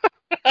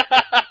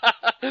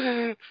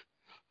 To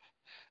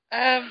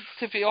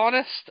be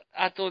honest,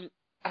 I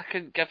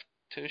couldn't give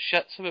two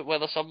shits about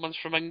whether someone's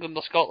from England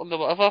or Scotland or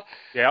whatever.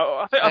 Yeah,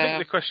 I think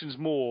the question's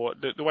more,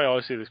 the way I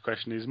see this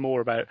question is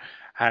more about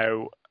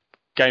how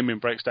gaming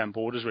breaks down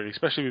borders, really,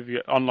 especially with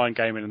your online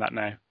gaming and that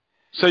now.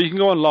 So you can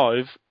go on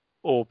live,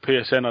 or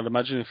PSN, I'd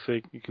imagine,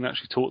 if you can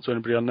actually talk to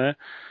anybody on there,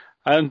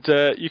 and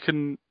you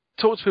can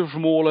talk to people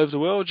from all over the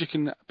world. You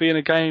can be in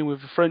a game with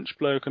a French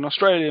bloke, an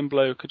Australian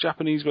bloke, a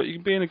Japanese bloke. You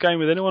can be in a game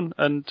with anyone,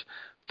 and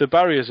the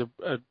barriers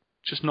are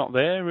just not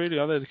there, really,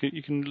 are they?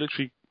 You can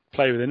literally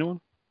play with anyone.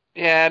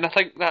 Yeah, and I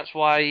think that's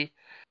why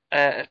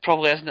it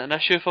probably isn't an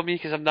issue for me,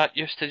 because I'm not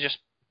used to just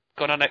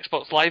going on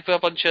Xbox Live with a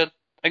bunch of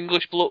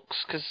English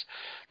blokes, because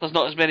there's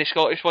not as many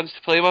Scottish ones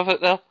to play with out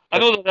there. I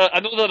know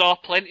there are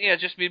plenty. I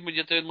just mean when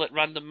you're doing like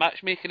random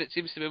matchmaking, it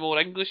seems to be more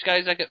English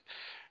guys I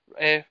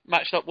get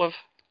matched up with.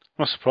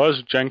 I'm surprised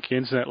with janky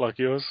internet like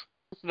yours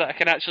that I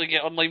can actually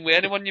get online with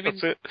anyone. You mean?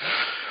 That's it.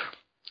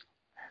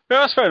 Yeah,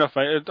 that's fair enough,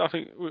 mate. I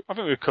think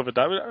we've covered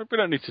that. We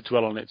don't need to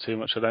dwell on it too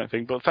much, I don't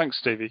think. But thanks,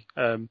 Stevie.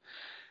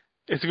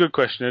 It's a good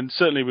question, and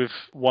certainly with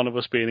one of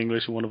us being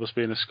English and one of us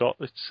being a Scot,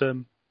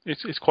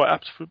 it's quite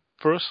apt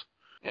for us.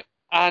 Yep.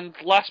 And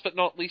last but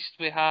not least,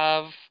 we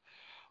have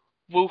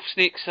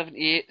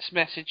WolfSnake78's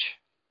message,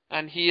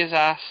 and he has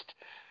asked,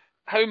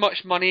 how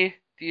much money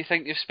do you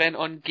think you've spent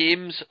on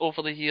games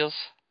over the years?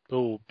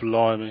 Oh,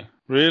 blimey.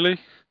 Really?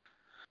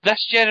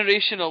 This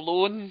generation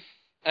alone,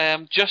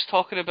 just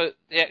talking about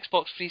the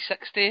Xbox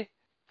 360,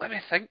 let me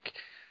think.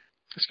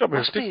 It's got to be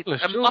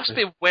ridiculous. It must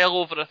be well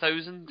over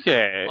 1,000.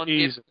 Yeah, on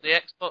the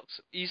Xbox,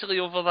 easily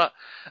over that.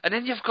 And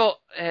then you've got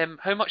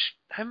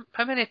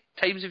how many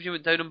times have you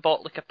went down and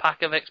bought like a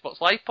pack of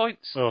Xbox Live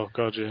points? Oh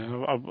god,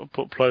 yeah, I've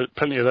put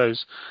plenty of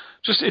those.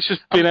 It's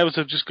just being able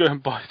to just go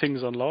and buy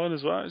things online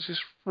as well. It's just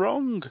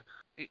wrong.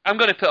 I'm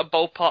going to put a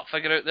ballpark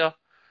figure out there.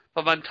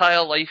 For my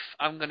entire life,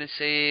 I'm going to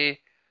say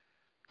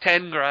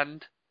 10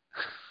 grand.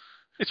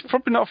 It's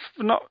probably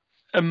not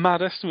a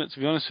mad estimate, to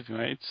be honest with you,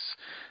 mate.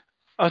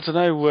 I don't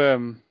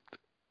know.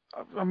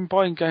 I'm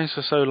buying games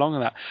for so long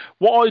and that.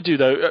 What I do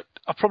though,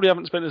 I probably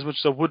haven't spent as much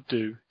as I would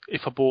do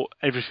if I bought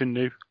everything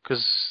new.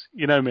 Because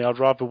you know me, I'd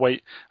rather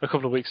wait a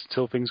couple of weeks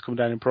until things come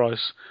down in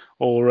price.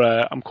 Or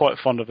I'm quite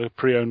fond of a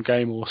pre-owned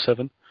game or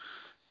 7.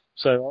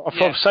 So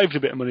I've saved a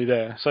bit of money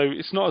there. So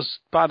it's not as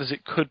bad as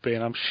it could be.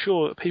 And I'm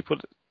sure that people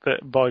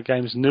that buy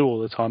games new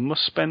all the time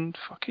must spend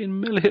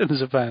fucking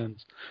millions of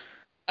pounds.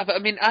 But I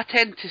mean, I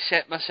tend to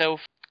set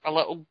myself a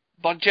little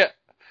budget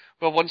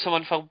where once a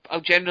month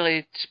I'll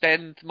generally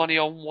spend money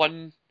on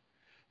one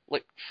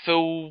like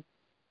full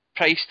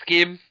priced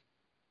game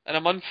in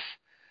a month.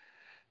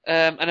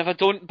 And if I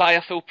don't buy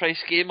a full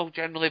price game, I'll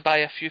generally buy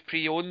a few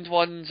pre-owned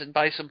ones and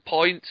buy some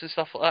points and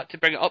stuff like that to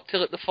bring it up to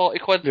like the 40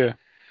 quid. Yeah.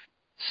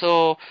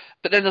 So,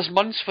 but then there's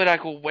months where I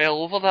go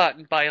well over that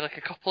and buy like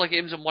a couple of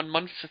games in 1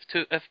 month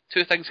if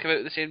two things come out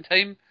at the same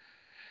time.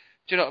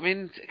 Do you know what I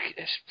mean?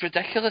 It's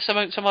ridiculous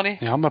amounts of money.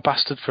 Yeah, I'm a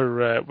bastard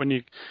for when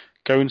you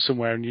going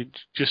somewhere and you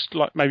just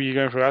like maybe you're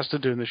going for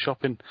Asda doing the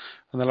shopping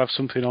and they'll have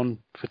something on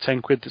for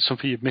 10 quid that's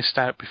something you've missed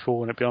out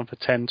before and it'll be on for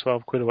 10,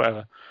 12 quid or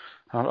whatever.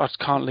 I just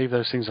can't leave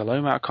those things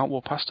alone, mate. I can't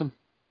walk past them.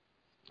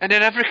 And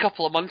then every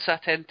couple of months I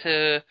tend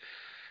to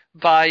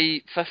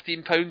buy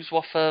 £15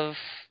 worth of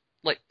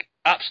like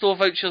App Store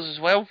vouchers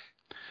as well.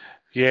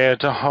 Yeah,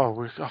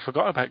 I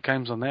forgot about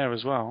games on there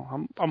as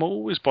well. I'm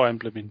always buying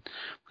blooming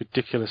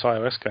ridiculous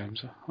iOS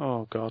games.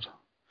 Oh god.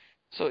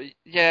 So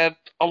yeah,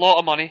 a lot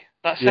of money.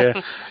 That's yeah,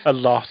 it. a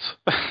lot.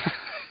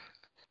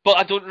 But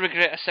I don't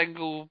regret a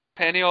single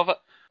penny of it.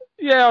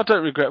 Yeah, I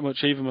don't regret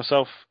much either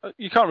myself.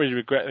 You can't really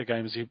regret the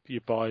games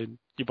you buy.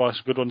 You buy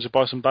some good ones, you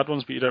buy some bad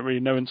ones, but you don't really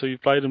know until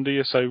you've played them, do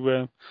you?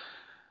 So,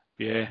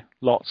 yeah,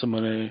 lots of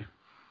money.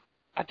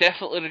 I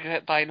definitely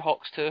regret buying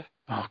Hawks 2.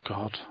 Oh,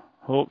 God.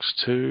 Hawks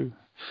 2.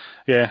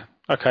 Yeah,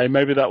 okay,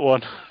 maybe that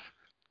one.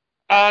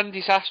 And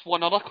he's asked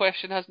one other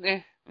question, hasn't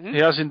he? Mm-hmm.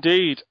 He has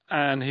indeed,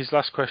 and his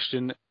last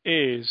question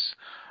is,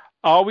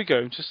 are we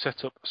going to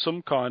set up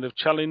some kind of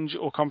challenge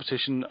or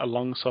competition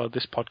alongside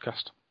this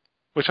podcast?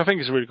 Which I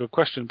think is a really good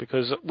question,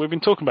 because we've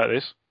been talking about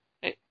this.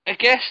 I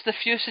guess the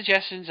few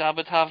suggestions I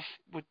would have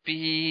would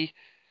be,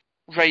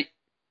 right,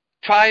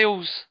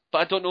 trials, but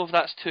I don't know if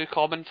that's too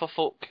common for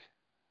folk,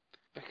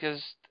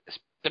 because it's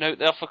been out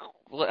there for,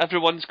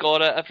 everyone's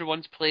got it,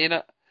 everyone's playing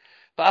it,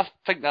 but I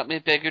think that may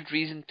be a good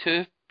reason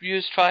to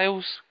use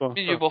trials. Well,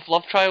 You both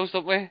love trials,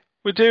 don't we?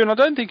 We do, and I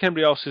don't think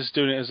anybody else is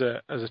doing it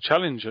as a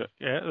challenge.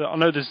 Yeah, I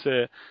know there's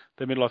the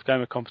midlife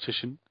gamer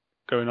competition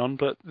going on,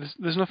 but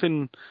there's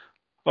nothing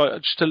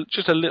like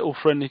just a little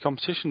friendly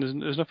competition.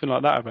 There's nothing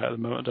like that about it at the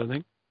moment, I don't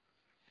think.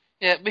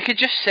 Yeah, we could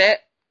just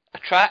set a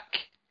track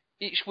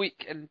each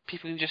week, and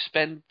people can just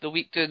spend the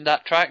week doing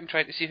that track and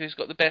trying to see who's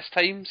got the best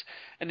times,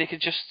 and they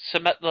could just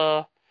submit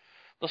the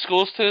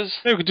scores to us.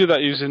 Yeah, we could do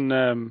that using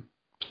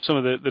some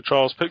of the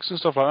trials picks and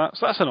stuff like that.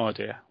 So that's an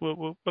idea.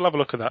 We'll have a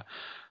look at that.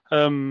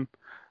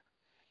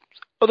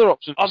 Other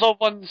options. Other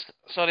ones.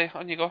 Sorry,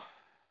 on you go.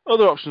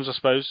 Other options, I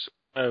suppose.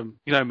 You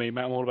know me,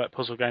 Matt. I'm all about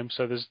puzzle games.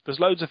 So there's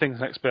loads of things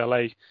in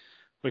XBLA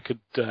we could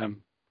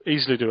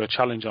easily do a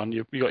challenge on.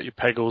 You got your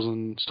Peggles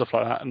and stuff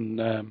like that,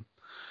 and I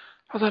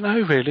don't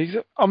know really.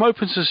 I'm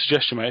open to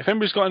suggestion, mate. If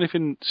anybody's got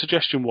anything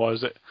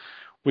suggestion-wise that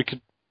we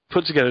could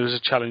put together as a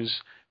challenge,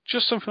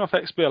 just something off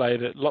XBLA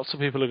that lots of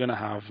people are going to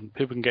have and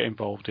people can get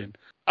involved in.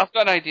 I've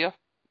got an idea.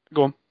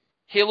 Go on.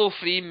 Halo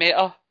 3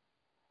 meta.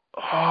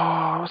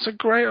 Oh, that's a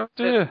great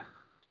idea.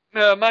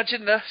 Now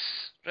imagine this,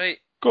 right?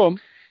 Go on.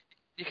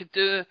 You could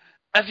do,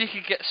 if you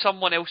could get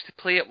someone else to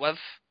play it with,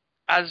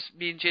 as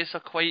me and Jace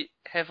are quite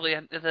heavily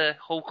into the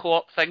whole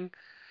co-op thing,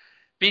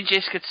 me and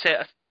Jace could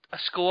set a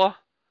score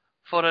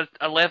for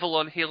a level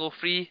on Halo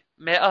 3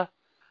 meta,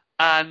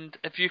 and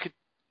if you could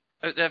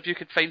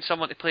find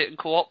someone to play it in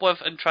co-op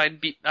with and try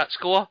and beat that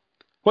score.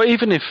 Well,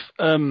 even if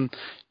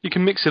you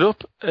can mix it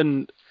up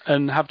and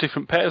have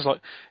different pairs,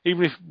 like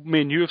even if me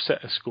and you have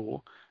set a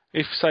score,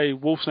 if say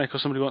Wolfsnake or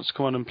somebody wants to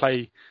come on and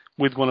play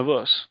with one of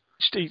us,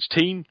 each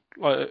team,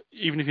 like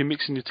even if you're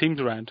mixing your teams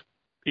around,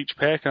 each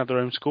pair can have their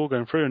own score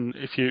going through, and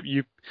if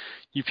you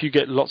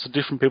get lots of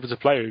different people to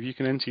play with, you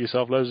can enter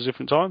yourself loads of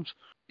different times.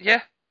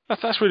 Yeah,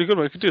 that's really good.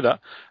 We could do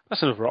that.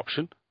 That's another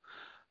option.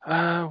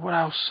 What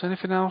else?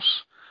 Anything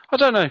else? I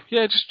don't know.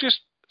 Yeah,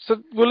 just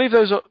so we'll leave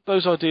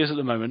those ideas at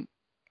the moment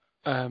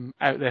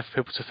out there for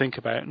people to think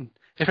about, and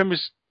if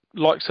anybody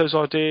likes those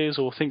ideas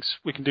or thinks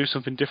we can do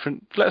something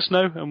different, let us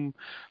know, and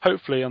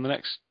hopefully on the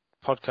next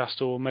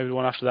podcast or maybe the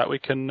one after that we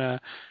can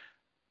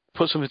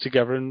put something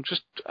together and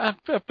just have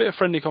a bit of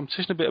friendly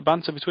competition, a bit of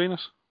banter between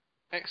us.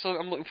 Excellent.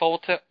 I'm looking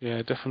forward to it.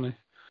 Yeah, definitely.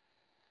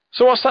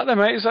 So what's that then,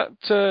 mate? Is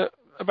that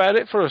about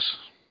it for us?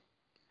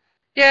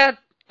 Yeah,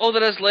 all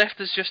there is left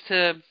is just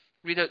to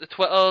read out the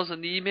Twitters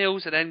and the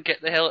emails and then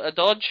get the hell out of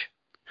Dodge.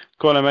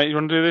 Go on then, mate. You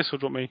want to do this or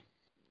do you want me?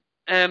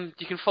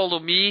 You can follow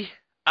me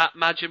at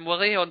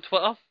MajinWilly on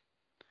Twitter.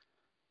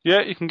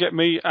 Yeah, you can get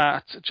me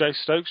at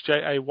JStokes,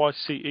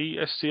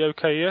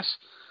 JAYCESTOKES.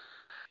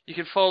 You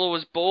can follow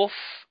us both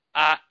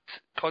at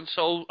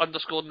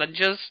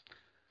Console_Ninjas.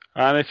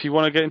 And if you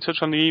want to get in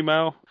touch on the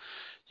email,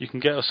 you can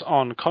get us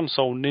on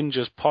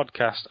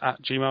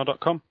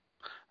consoleninjaspodcast@gmail.com.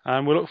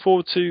 And we'll look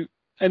forward to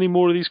any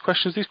more of these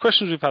questions. These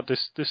questions we've had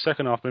this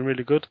second half have been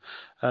really good.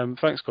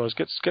 Thanks, guys.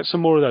 Get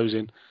some more of those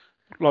in.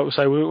 Like we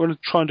say, we're going to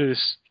try and do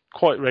this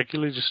quite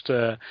regularly, just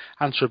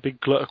answer a big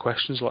glut of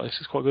questions like this.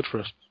 It's quite good for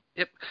us.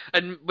 Yep,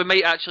 and we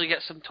might actually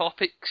get some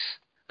topics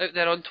out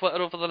there on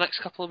Twitter over the next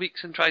couple of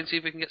weeks and try and see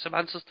if we can get some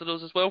answers to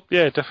those as well.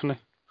 Yeah,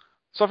 definitely.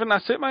 So I think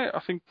that's it, mate.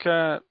 I think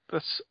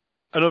that's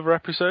another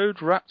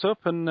episode wrapped up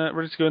and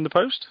ready to go in the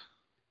post.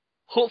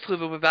 Hopefully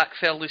we'll be back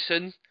fairly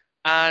soon,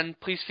 and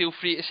please feel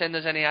free to send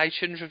us any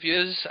iTunes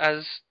reviews,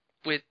 as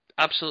we'd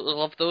absolutely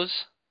love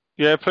those.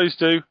 Yeah, please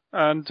do,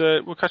 and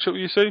we'll catch up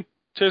with you soon.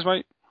 Cheers,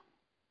 mate.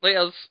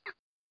 Laters.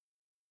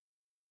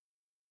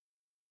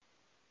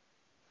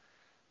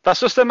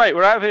 That's us then, mate.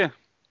 We're out of here.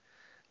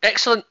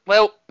 Excellent.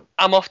 Well,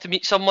 I'm off to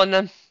meet someone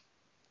then.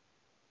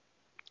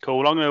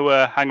 Cool. I'm going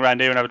to hang around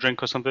here and have a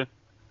drink or something.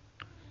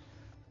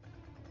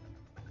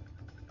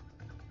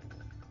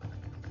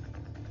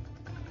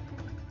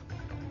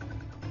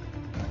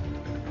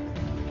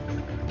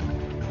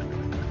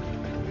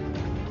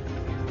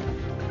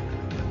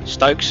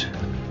 Stokes?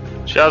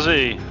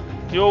 Shazzy,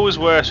 you always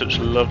wear such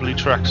lovely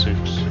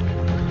tracksuits.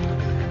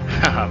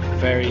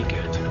 Very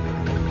good.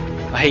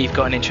 I hear you've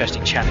got an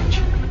interesting challenge.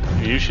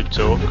 You should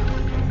talk.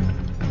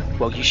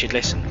 Well, you should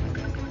listen.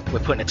 We're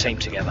putting a team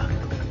together.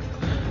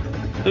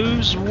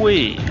 Who's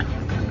we?